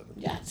 37.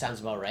 Yeah, it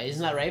sounds about right.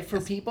 Isn't that right for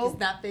people? Is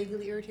that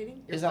vaguely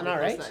irritating? Is that not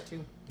probably right? close to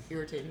that too.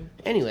 Irritating.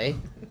 Anyway,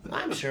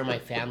 I'm sure my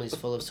family's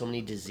full of so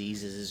many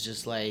diseases. It's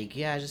just like,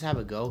 yeah, just have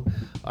a go.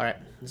 All right,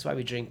 that's why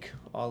we drink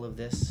all of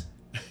this.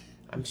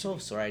 I'm so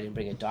sorry I didn't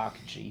bring a Doc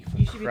G,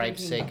 You for should be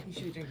Christ's sake. drinking. You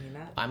should be drinking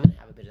that. I'm gonna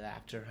have a bit of that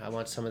after. I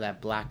want some of that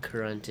black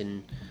currant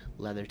and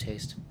leather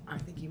taste. I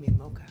think you mean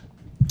mocha.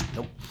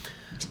 Nope.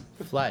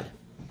 Flood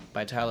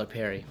by Tyler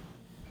Perry.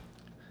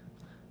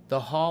 The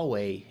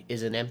hallway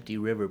is an empty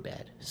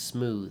riverbed,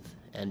 smooth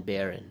and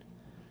barren.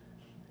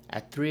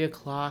 At 3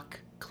 o'clock,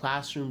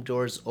 classroom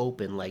doors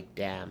open like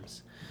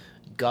dams.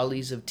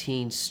 Gullies of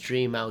teens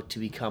stream out to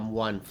become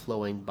one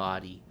flowing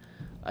body.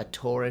 A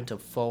torrent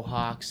of faux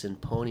hawks and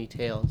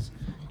ponytails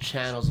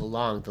channels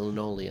along the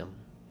linoleum.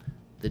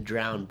 The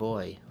drowned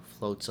boy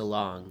floats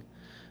along,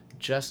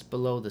 just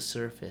below the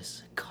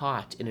surface,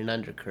 caught in an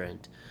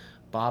undercurrent,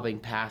 bobbing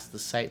past the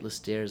sightless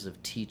stares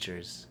of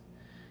teachers.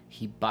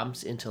 He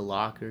bumps into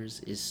lockers,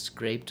 is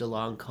scraped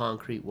along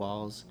concrete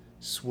walls,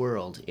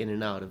 swirled in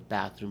and out of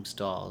bathroom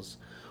stalls,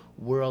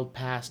 whirled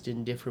past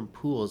in different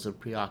pools of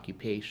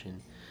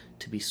preoccupation,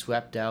 to be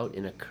swept out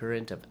in a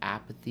current of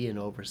apathy and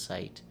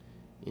oversight,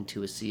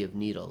 into a sea of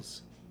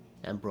needles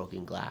and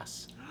broken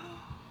glass.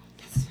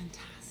 That's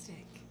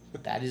fantastic.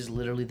 That is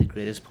literally the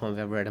greatest poem I've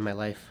ever read in my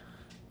life.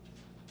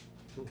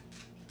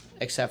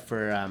 Except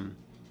for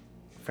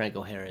Frank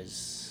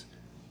O'Hara's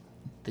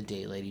The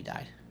Day Lady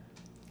Died.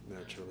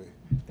 Naturally.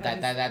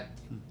 That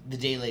The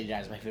Day Lady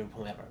Died is my favorite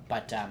poem ever.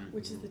 But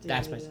Which is the day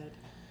that's they my died?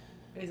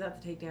 Is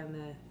that to take down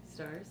the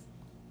stars?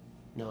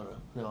 no.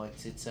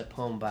 It's a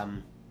poem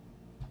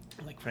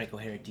like Frank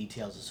O'Hara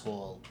details his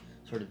whole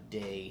sort of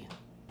day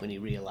when he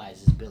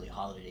realizes Billie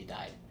Holiday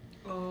died.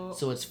 Oh.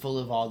 So it's full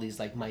of all these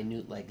like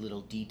minute like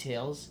little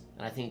details,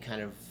 and I think it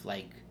kind of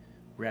like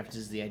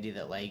references the idea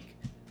that like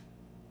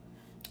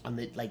on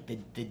the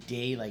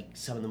day like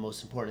some of the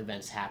most important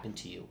events happen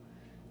to you,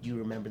 you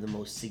remember the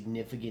most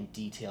significant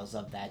details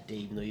of that day,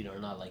 even though you're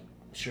not like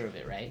sure of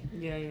it, right?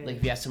 Yeah. Like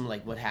if you ask someone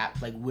like what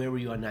happened, like where were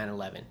you on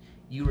 9/11,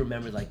 you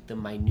remember like the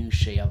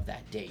minutiae of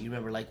that day. You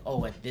remember like,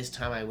 oh, at this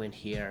time I went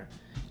here,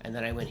 and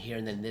then I went here,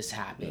 and then this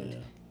happened,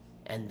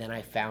 and then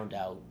I found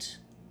out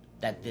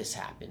that this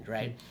happened,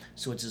 right?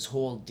 So it's this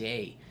whole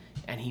day,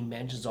 and he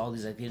mentions all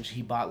these like things.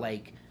 He bought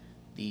like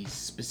these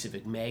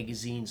specific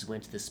magazines,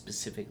 went to the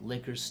specific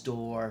liquor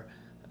store,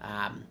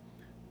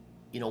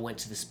 went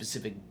to the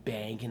specific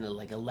bank, and at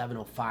like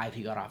 11:05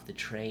 he got off the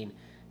train,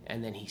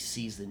 and then he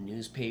sees the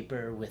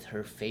newspaper with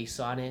her face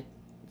on it,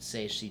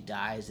 say she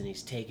dies, and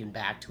he's taken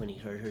back to when he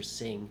heard her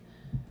sing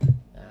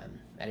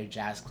at a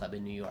jazz club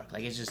in New York.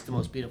 Like, it's just the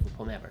most beautiful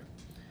poem ever.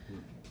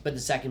 But the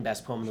second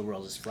best poem in the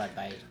world is Flood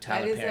by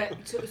Tyler Perry.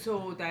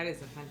 So that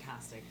is a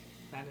fantastic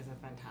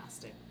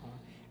poem.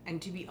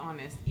 And to be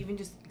honest, even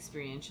just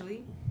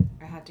experientially,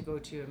 I had to go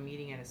to a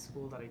meeting at a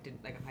school that I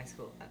didn't, like a high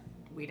school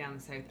way down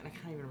the south, and I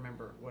can't even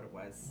remember what it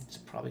was. It's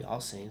probably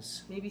All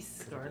Saints. Maybe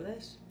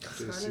Scarlet?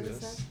 JCS. Scarlet is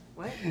that?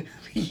 What?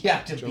 You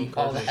have to beep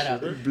all that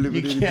out.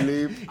 Blibbity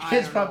bleep.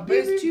 It's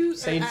probably But it's too.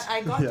 Saints.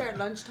 I got there at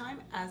lunchtime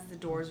as the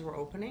doors were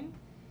opening,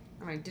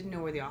 and I didn't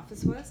know where the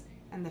office was.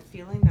 And the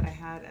feeling that I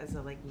had as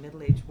a like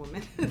middle-aged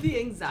woman, the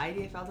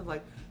anxiety I felt of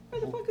like,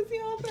 where the fuck is the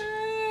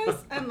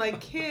office? And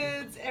like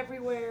kids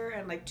everywhere,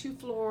 and like 2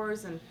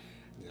 floors, and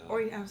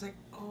or I was like,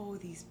 oh,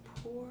 these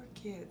poor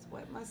kids.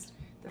 What must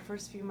the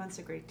first few months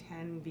of grade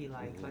 10 be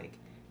like? Like,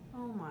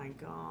 oh my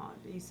God,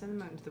 you send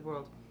them out into the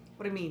world.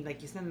 What I mean,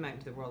 like you send them out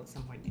into the world at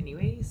some point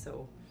anyway.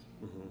 So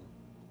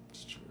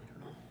It's true.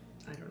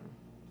 I don't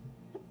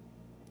know.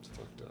 It's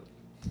fucked up.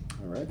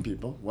 All right,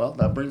 people. Well,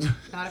 that brings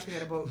Not if we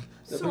had a boat.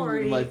 that brings me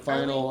Sorry. to my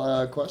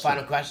final question.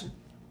 Final question.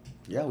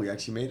 Yeah, we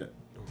actually made it.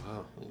 Oh,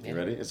 wow. You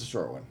ready? It's a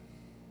short one.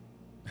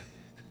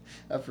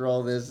 After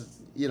all this,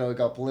 it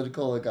got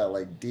political, it got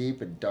like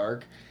deep and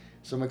dark.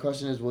 So my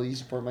question is, will you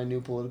support my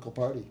new political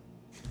party?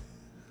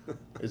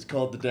 It's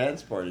called the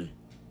Dance Party.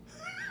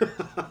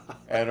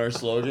 And our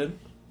slogan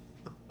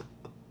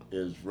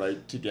is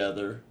right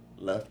together,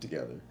 left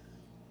together.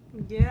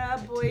 Yeah,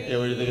 boy. Yeah,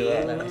 what do you think of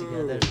that? Left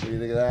together. What do you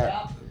think of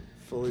that?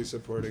 Fully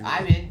supporting.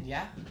 I'm in,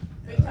 yeah.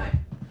 Big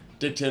time.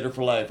 Dictator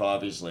for life,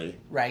 obviously.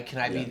 Right, can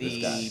I Yeah, be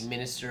this guy. the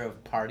Minister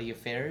of Party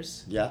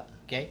Affairs? Yeah.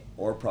 Okay.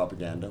 Or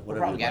propaganda, Or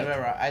whatever. propaganda, you like.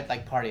 whatever. I'd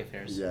like Party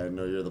Affairs. Yeah,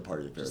 no, you're the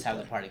party affairs. Just have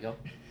the guy. party go.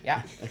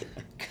 Yeah.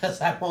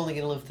 Because I'm only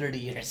going to live 30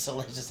 years, so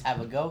let's just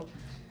have a go.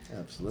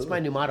 Absolutely. That's my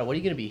new motto. What are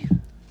you going to be?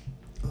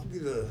 I'll be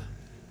the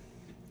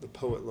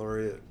poet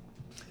laureate.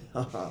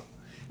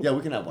 Yeah,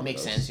 we can have one.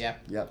 Makes of those. sense, yeah.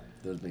 Yep,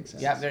 those make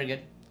sense. Yeah, very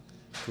good.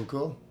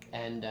 Cool.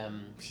 And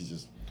She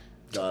just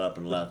got up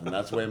and left, and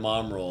that's the way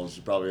mom rolls.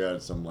 She probably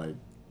had some like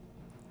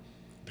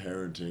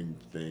parenting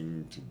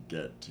thing to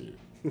get to.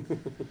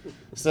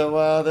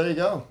 So there you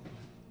go.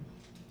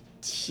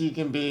 She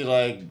can be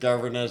like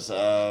governess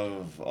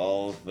of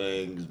all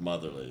things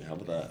motherly. How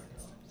about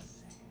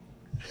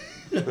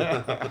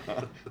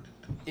that?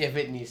 if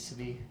it needs to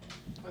be.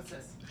 What's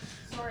this?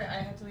 Sorry, I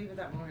had to leave at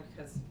that moment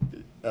because.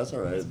 That's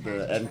all right.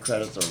 The end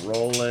credits are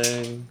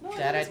rolling. No, Da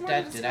da there's more to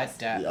da da discuss.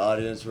 da The da.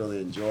 audience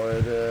really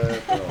enjoyed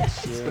it. They're all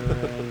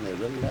cheering. They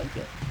really like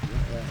it.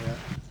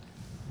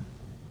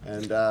 Yeah.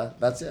 And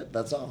that's it.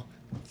 That's all.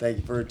 Thank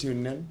you for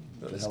tuning in.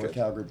 That The was Hello good.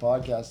 Calgary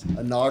podcast.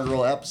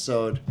 Inaugural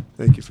episode.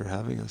 Thank you for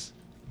having us.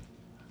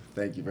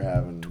 Thank you for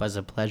having It was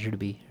a pleasure to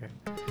be here.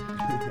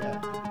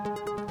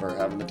 for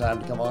having the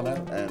time to come on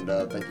out. And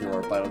thank you to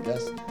our final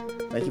guest.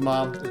 Thank you,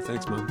 Mom.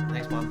 Thanks, Mom.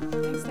 Thanks, Mom.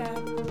 Thanks, Dad.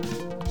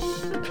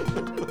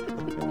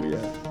 Oh,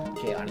 yeah.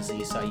 Okay, honestly,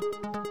 you saw.